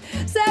me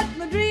set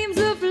my dreams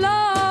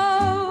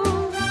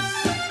afloat.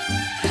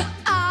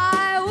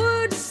 I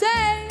would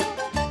sail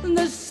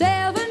the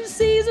 7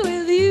 seas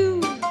with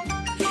you,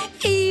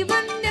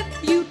 even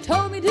if you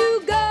told me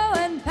to go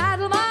and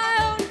paddle my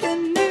own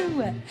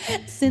canoe.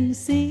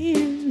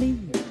 Sincerely,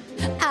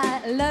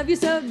 I love you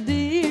so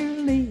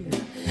dearly,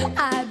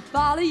 I'd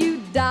follow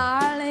you,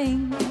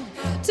 darling,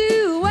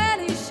 to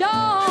any shore.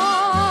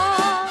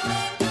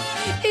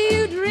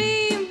 You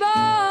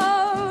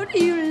dreamboat,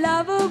 you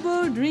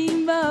lovable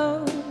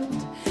dreamboat,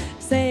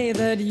 say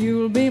that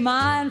you'll be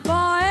mine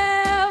forevermore.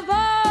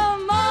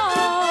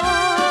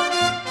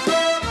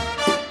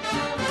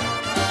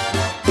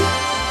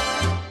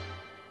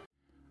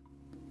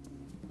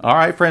 All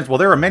right, friends. Well,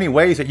 there are many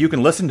ways that you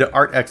can listen to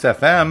Art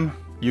XFM.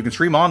 You can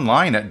stream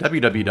online at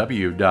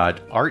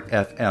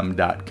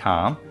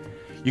www.artfm.com.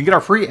 You can get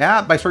our free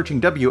app by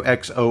searching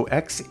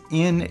WXOX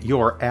in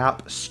your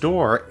app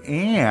store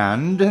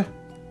and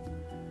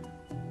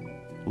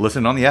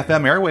listen on the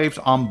FM airwaves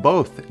on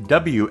both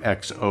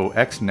WXOX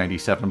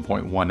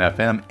 97.1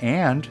 FM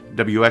and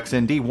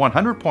WXND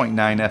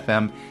 100.9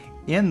 FM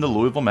in the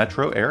Louisville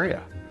metro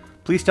area.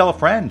 Please tell a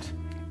friend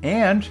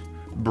and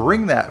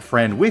bring that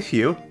friend with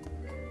you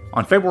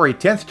on February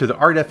 10th to the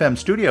Art FM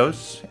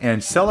studios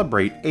and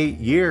celebrate 8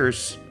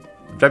 years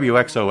of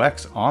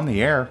WXOX on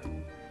the air.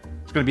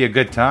 It's going to be a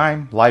good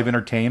time. Live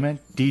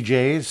entertainment,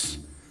 DJs,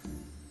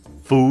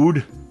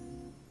 food,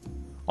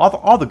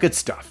 all the good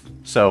stuff.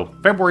 So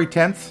February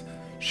 10th,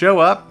 show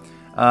up.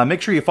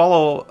 Make sure you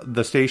follow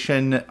the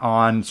station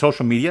on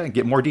social media and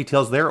get more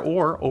details there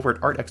or over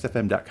at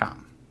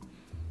artxfm.com.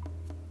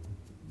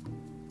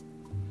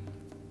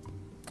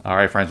 All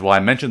right, friends. Well,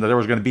 I mentioned that there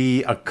was going to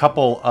be a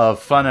couple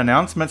of fun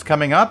announcements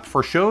coming up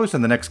for shows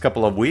in the next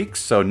couple of weeks.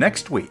 So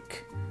next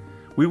week,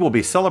 we will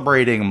be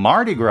celebrating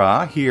Mardi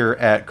Gras here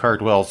at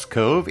Cardwell's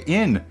Cove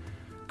in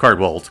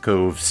Cardwell's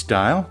Cove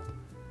style.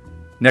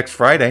 Next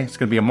Friday, it's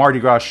going to be a Mardi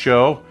Gras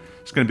show.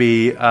 It's going to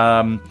be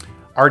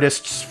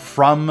artists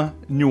from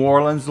New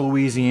Orleans,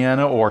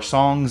 Louisiana, or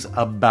songs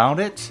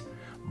about it.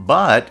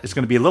 But it's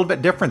going to be a little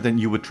bit different than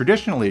you would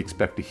traditionally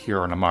expect to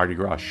hear on a Mardi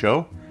Gras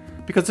show,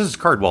 because this is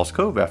Cardwell's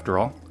Cove after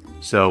all.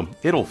 So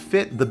it'll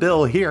fit the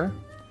bill here.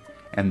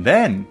 And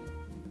then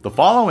the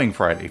following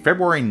Friday,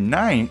 February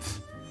 9th,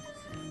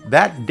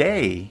 that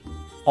day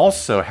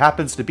also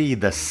happens to be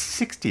the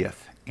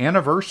 60th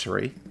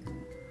anniversary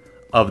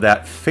of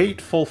that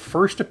fateful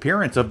first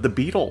appearance of the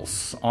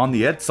Beatles on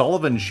the Ed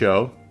Sullivan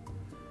Show,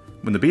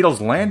 when the Beatles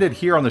landed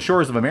here on the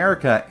shores of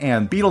America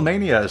and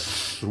Beatlemania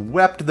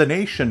swept the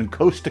nation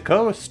coast to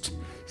coast.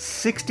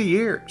 60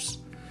 years.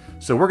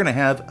 So we're going to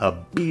have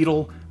a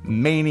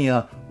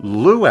Beatlemania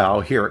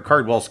luau here at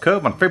Cardwell's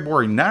Cove on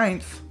February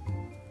 9th.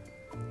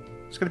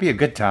 It's going to be a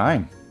good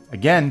time.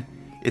 Again,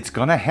 it's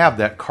going to have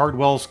that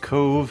Cardwell's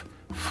Cove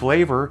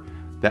flavor,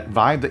 that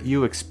vibe that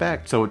you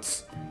expect. So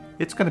it's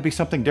going to be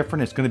something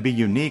different. It's going to be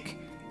unique,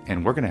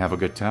 and we're going to have a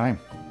good time.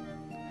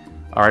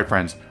 All right,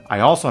 friends. I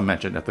also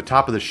mentioned at the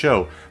top of the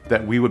show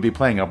that we would be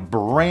playing a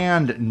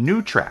brand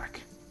new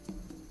track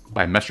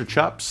by Mr.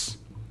 Chups.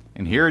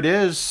 And here it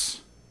is,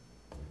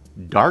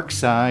 Dark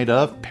Side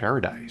of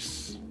Paradise.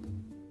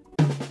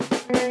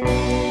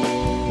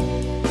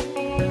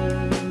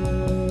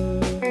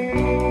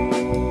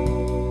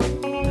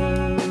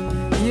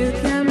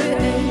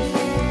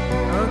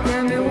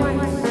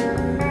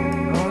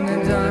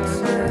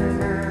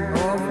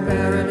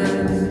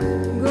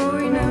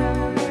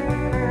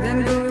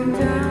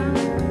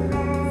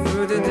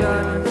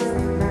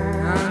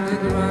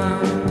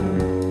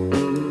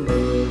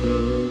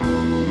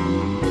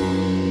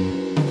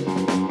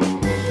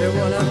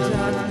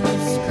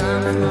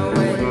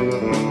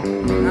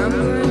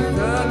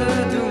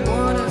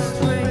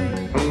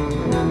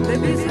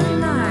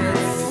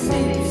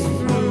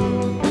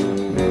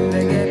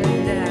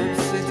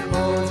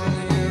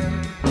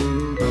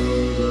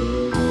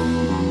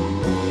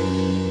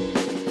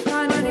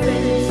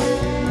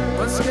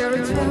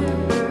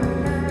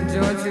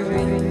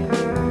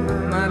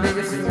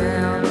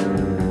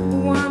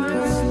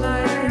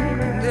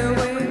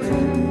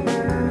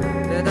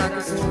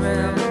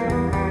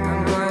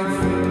 I'm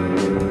going through.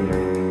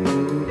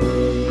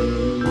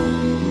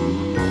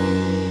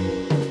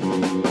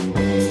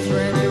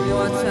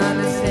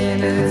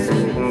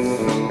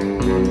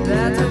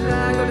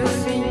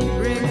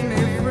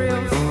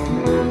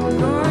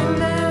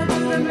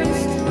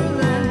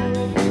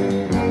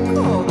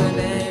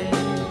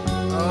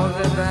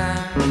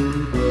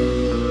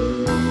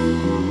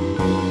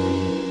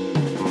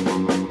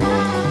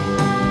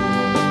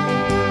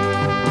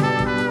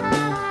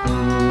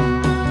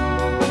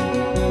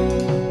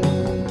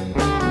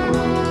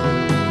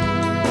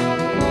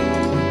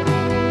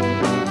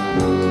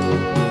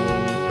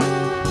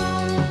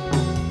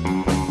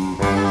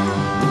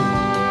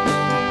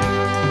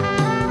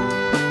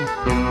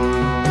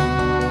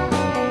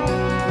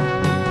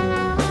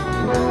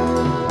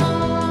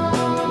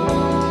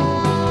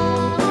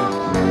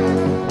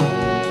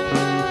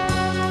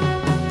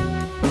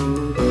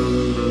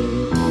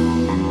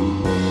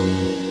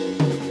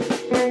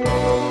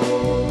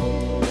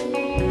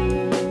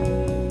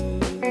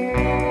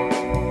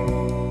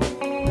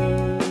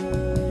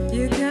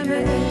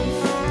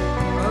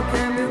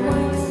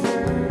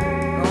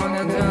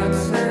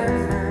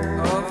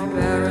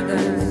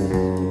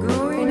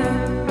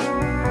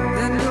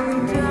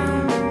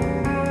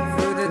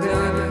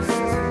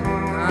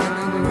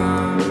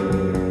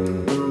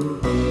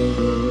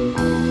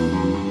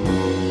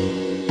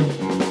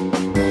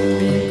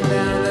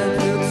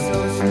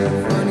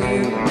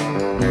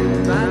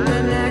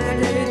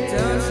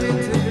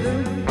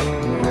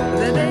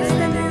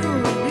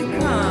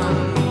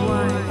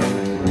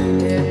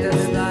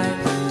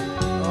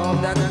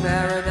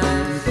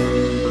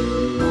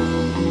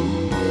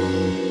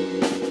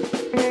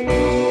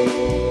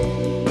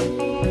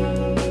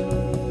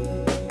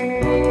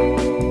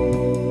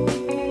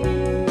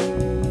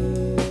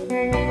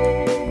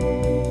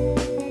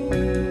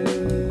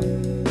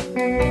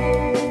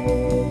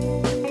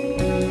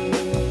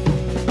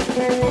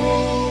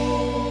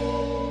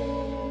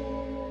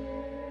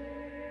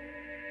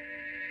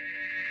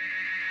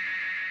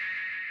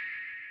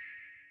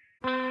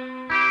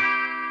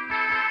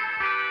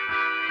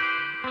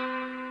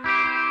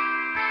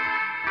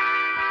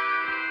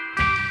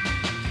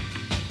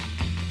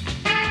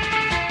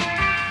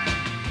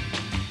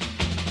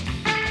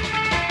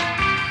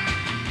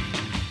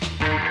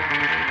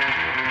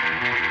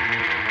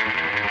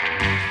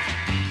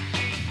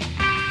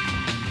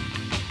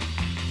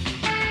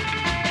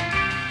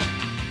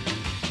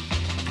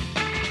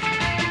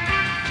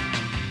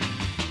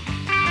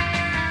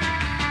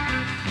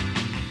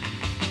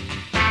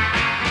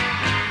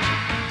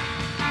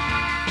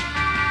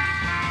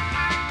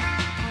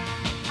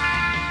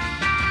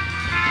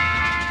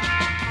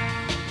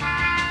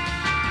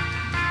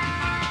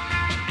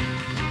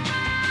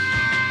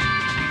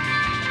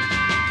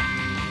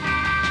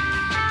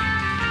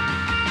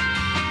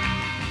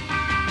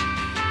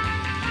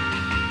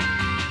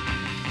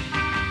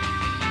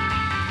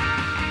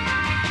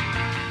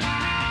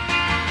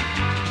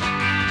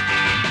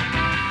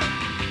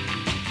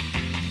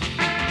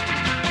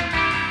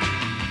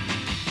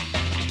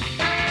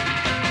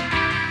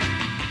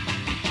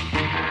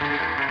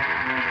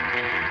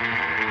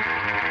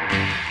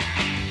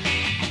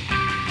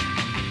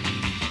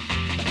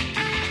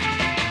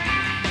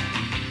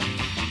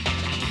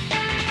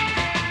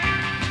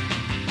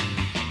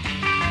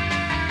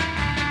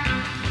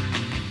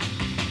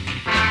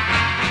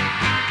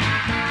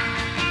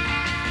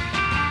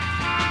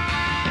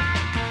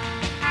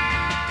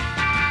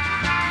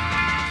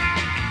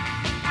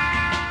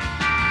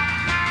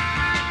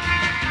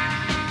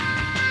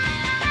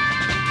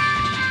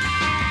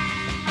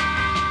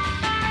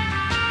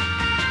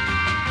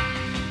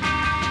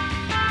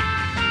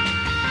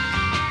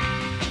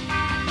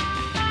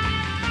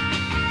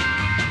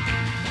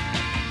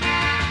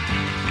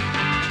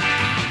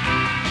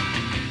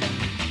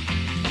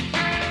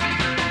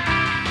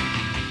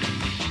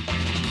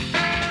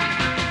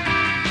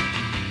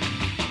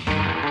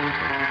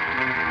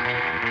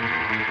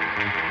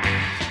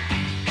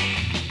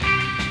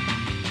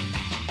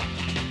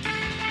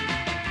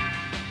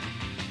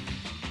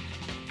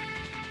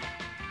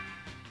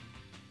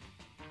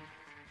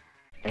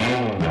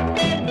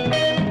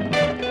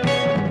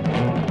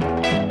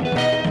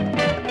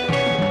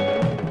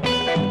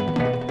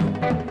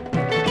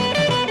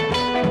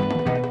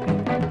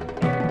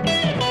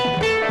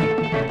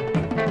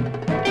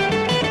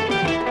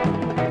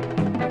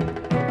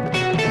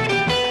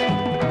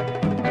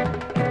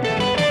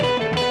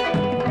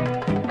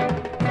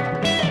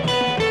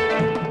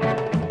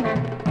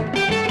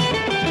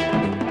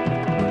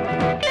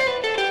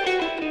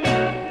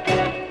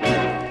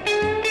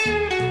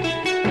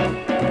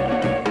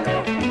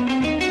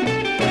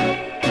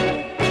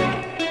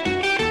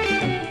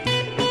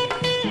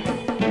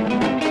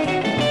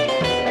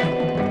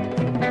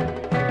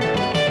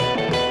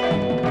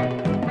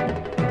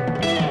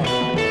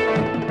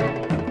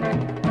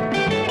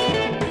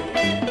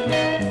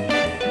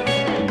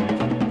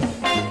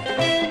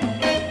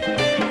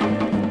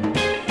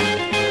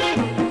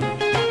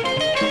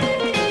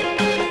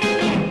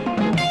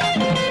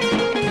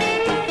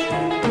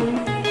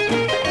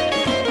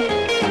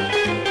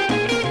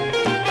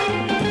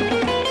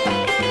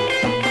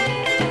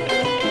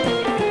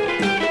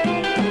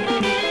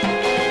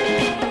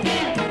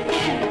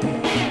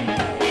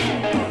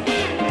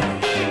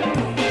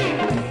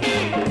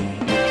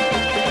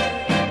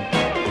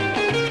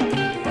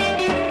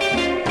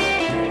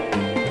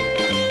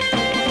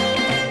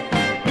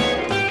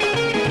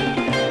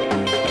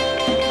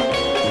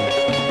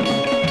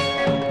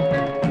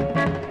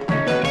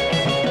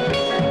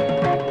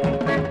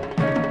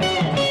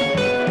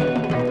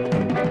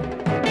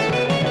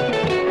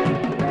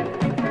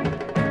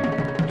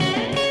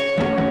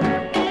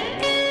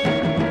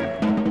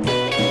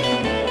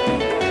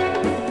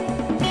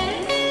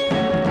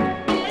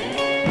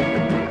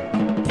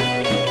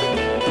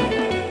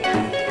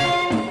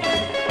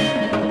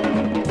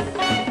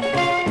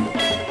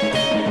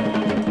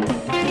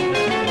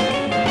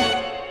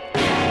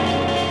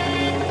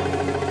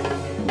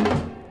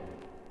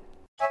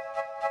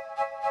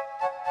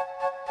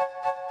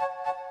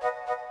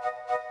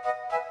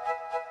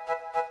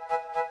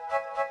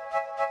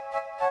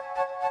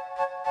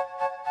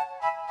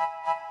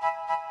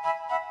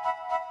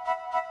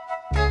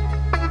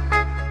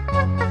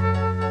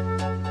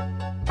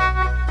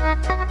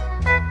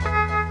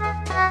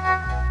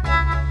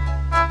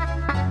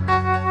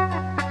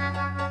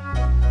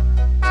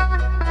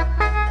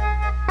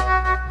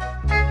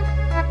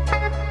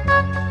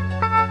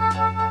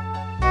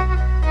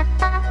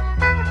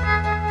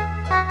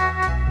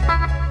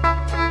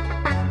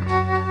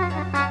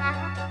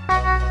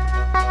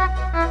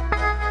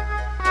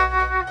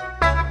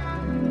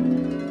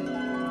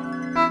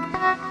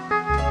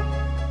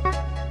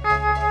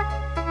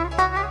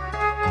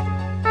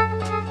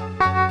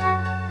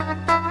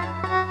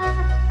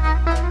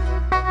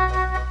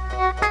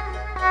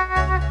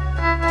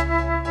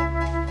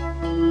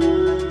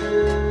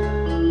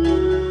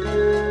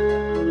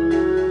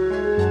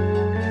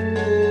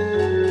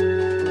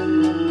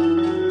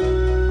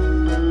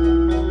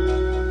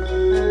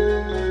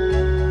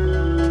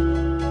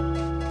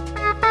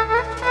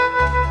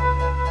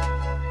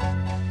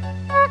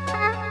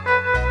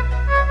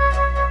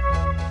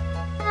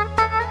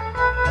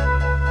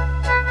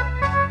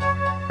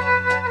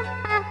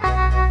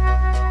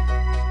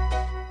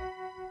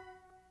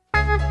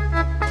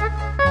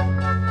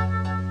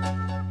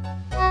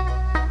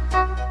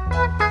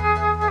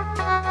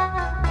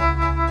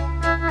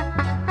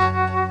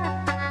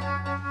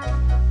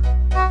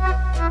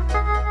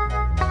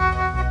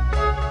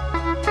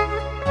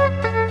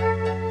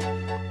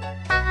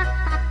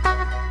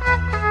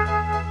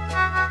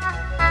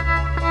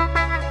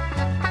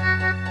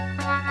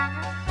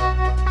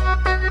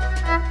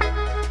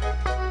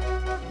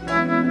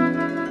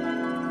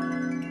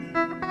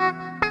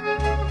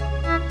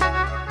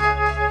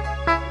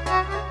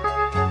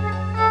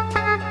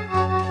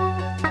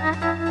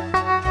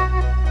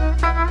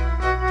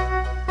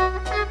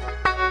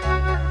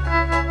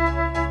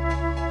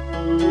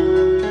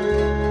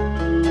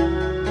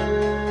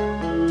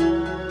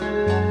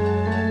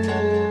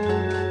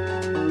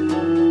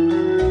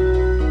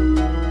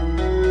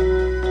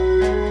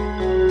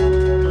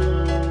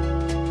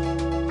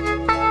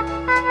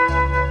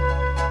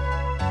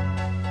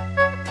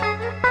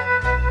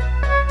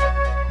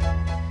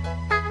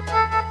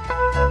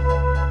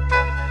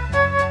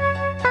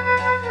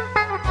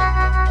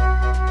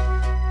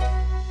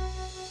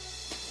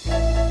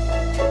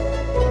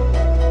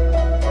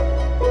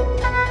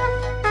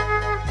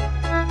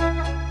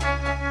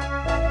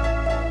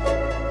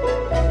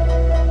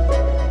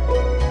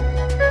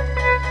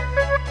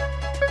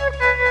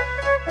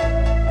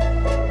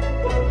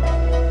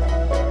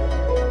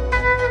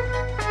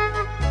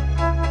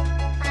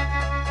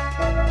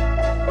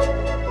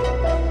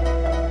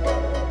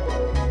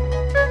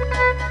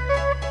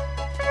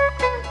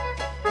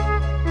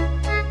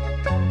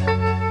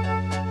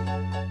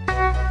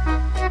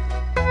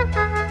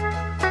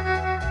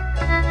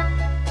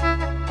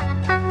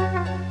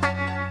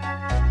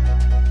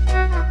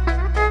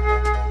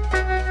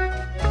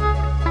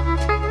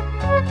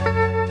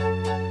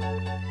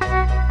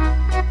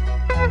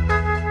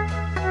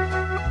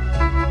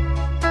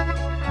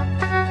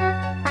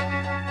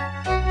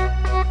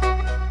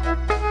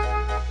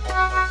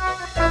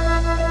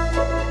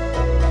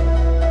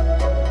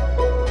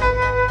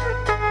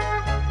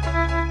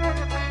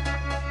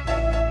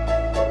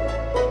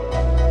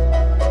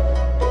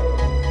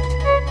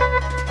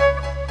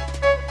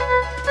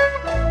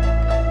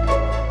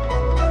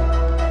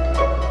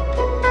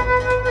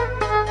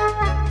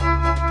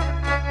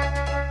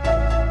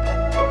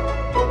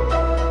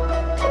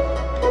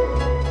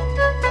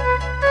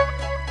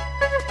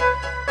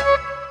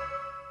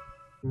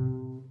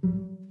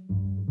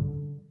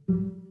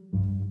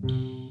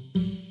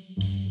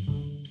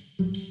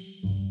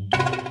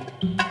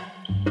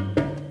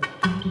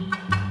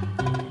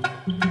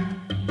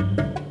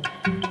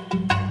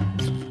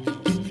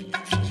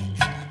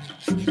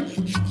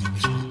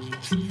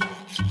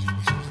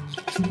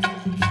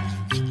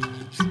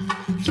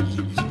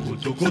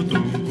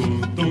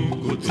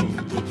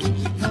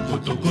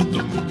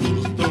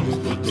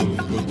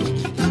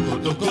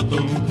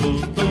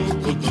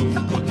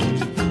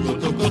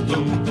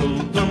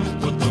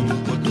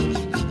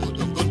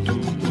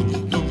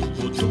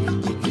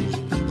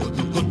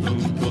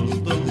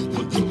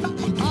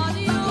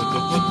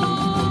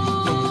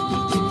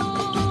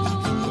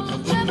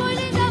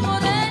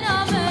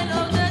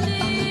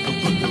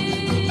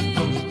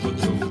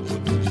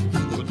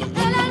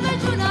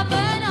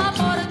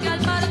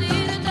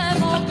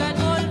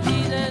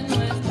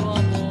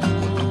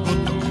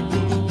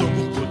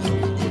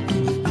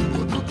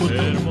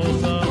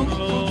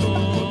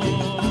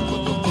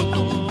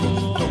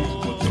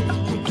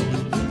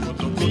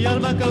 Mi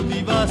alma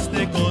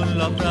cautivaste con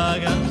la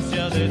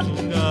fragancia de tu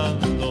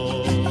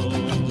canto.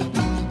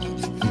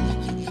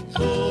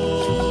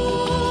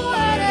 Tú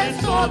eres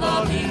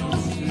toda mi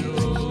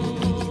ilusión.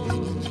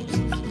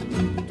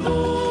 Tú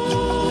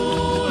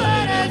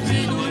eres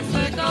mi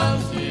dulce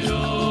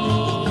canción.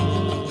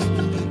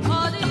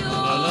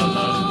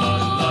 Adiós.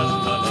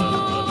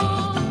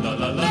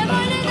 Me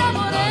voy linda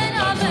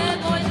morena, me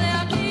voy de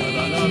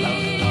aquí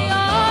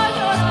a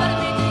llorar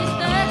mi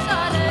tristeza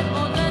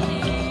lejos de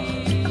ti.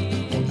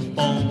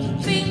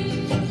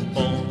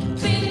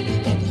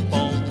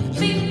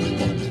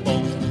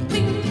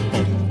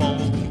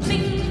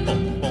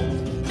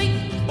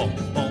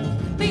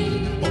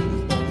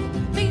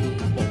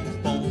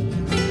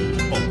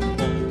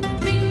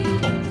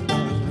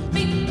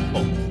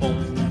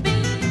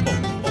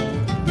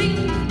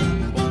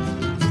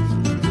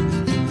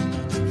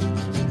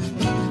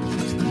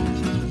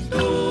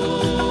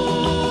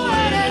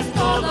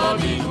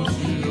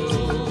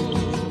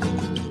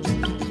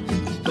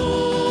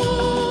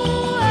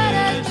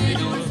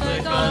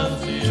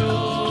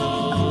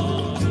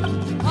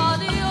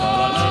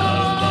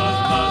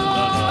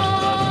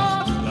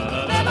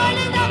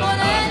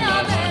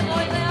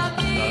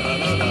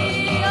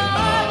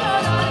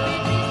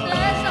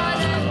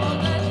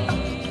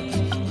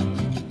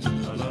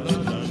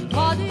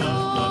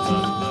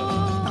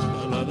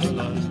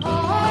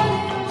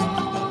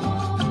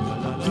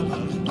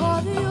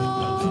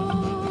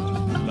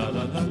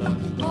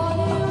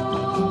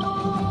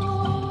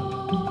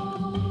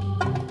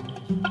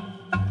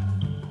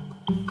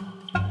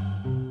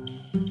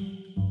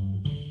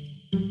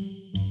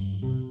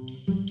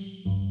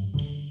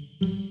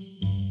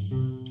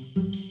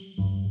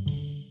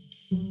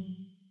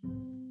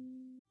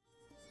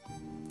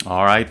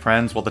 All right,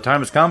 friends. Well, the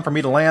time has come for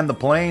me to land the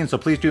plane, so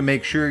please do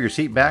make sure your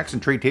seat backs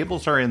and tray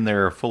tables are in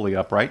their fully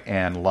upright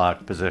and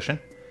locked position.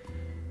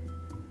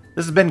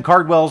 This has been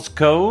Cardwell's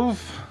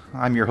Cove.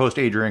 I'm your host,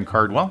 Adrian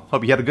Cardwell.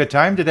 Hope you had a good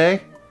time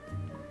today.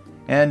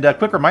 And a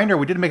quick reminder,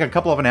 we did make a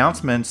couple of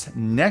announcements.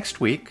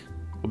 Next week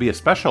will be a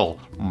special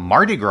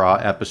Mardi Gras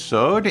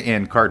episode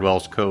in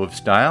Cardwell's Cove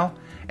style.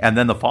 And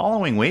then the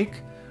following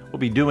week, we'll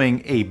be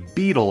doing a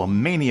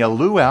Beatlemania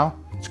luau.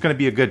 It's going to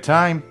be a good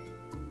time.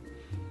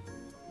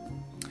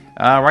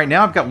 Right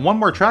now, I've got one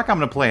more track I'm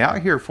going to play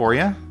out here for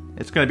you.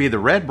 It's going to be the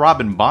Red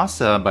Robin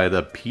Bossa by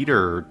the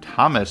Peter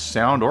Thomas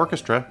Sound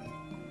Orchestra.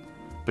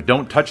 But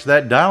don't touch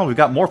that dial. We've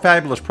got more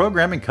fabulous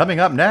programming coming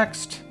up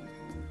next.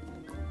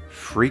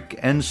 Freak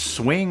and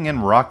swing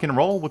and rock and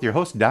roll with your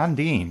host, Don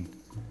Dean.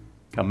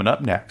 Coming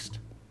up next.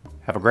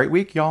 Have a great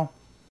week, y'all.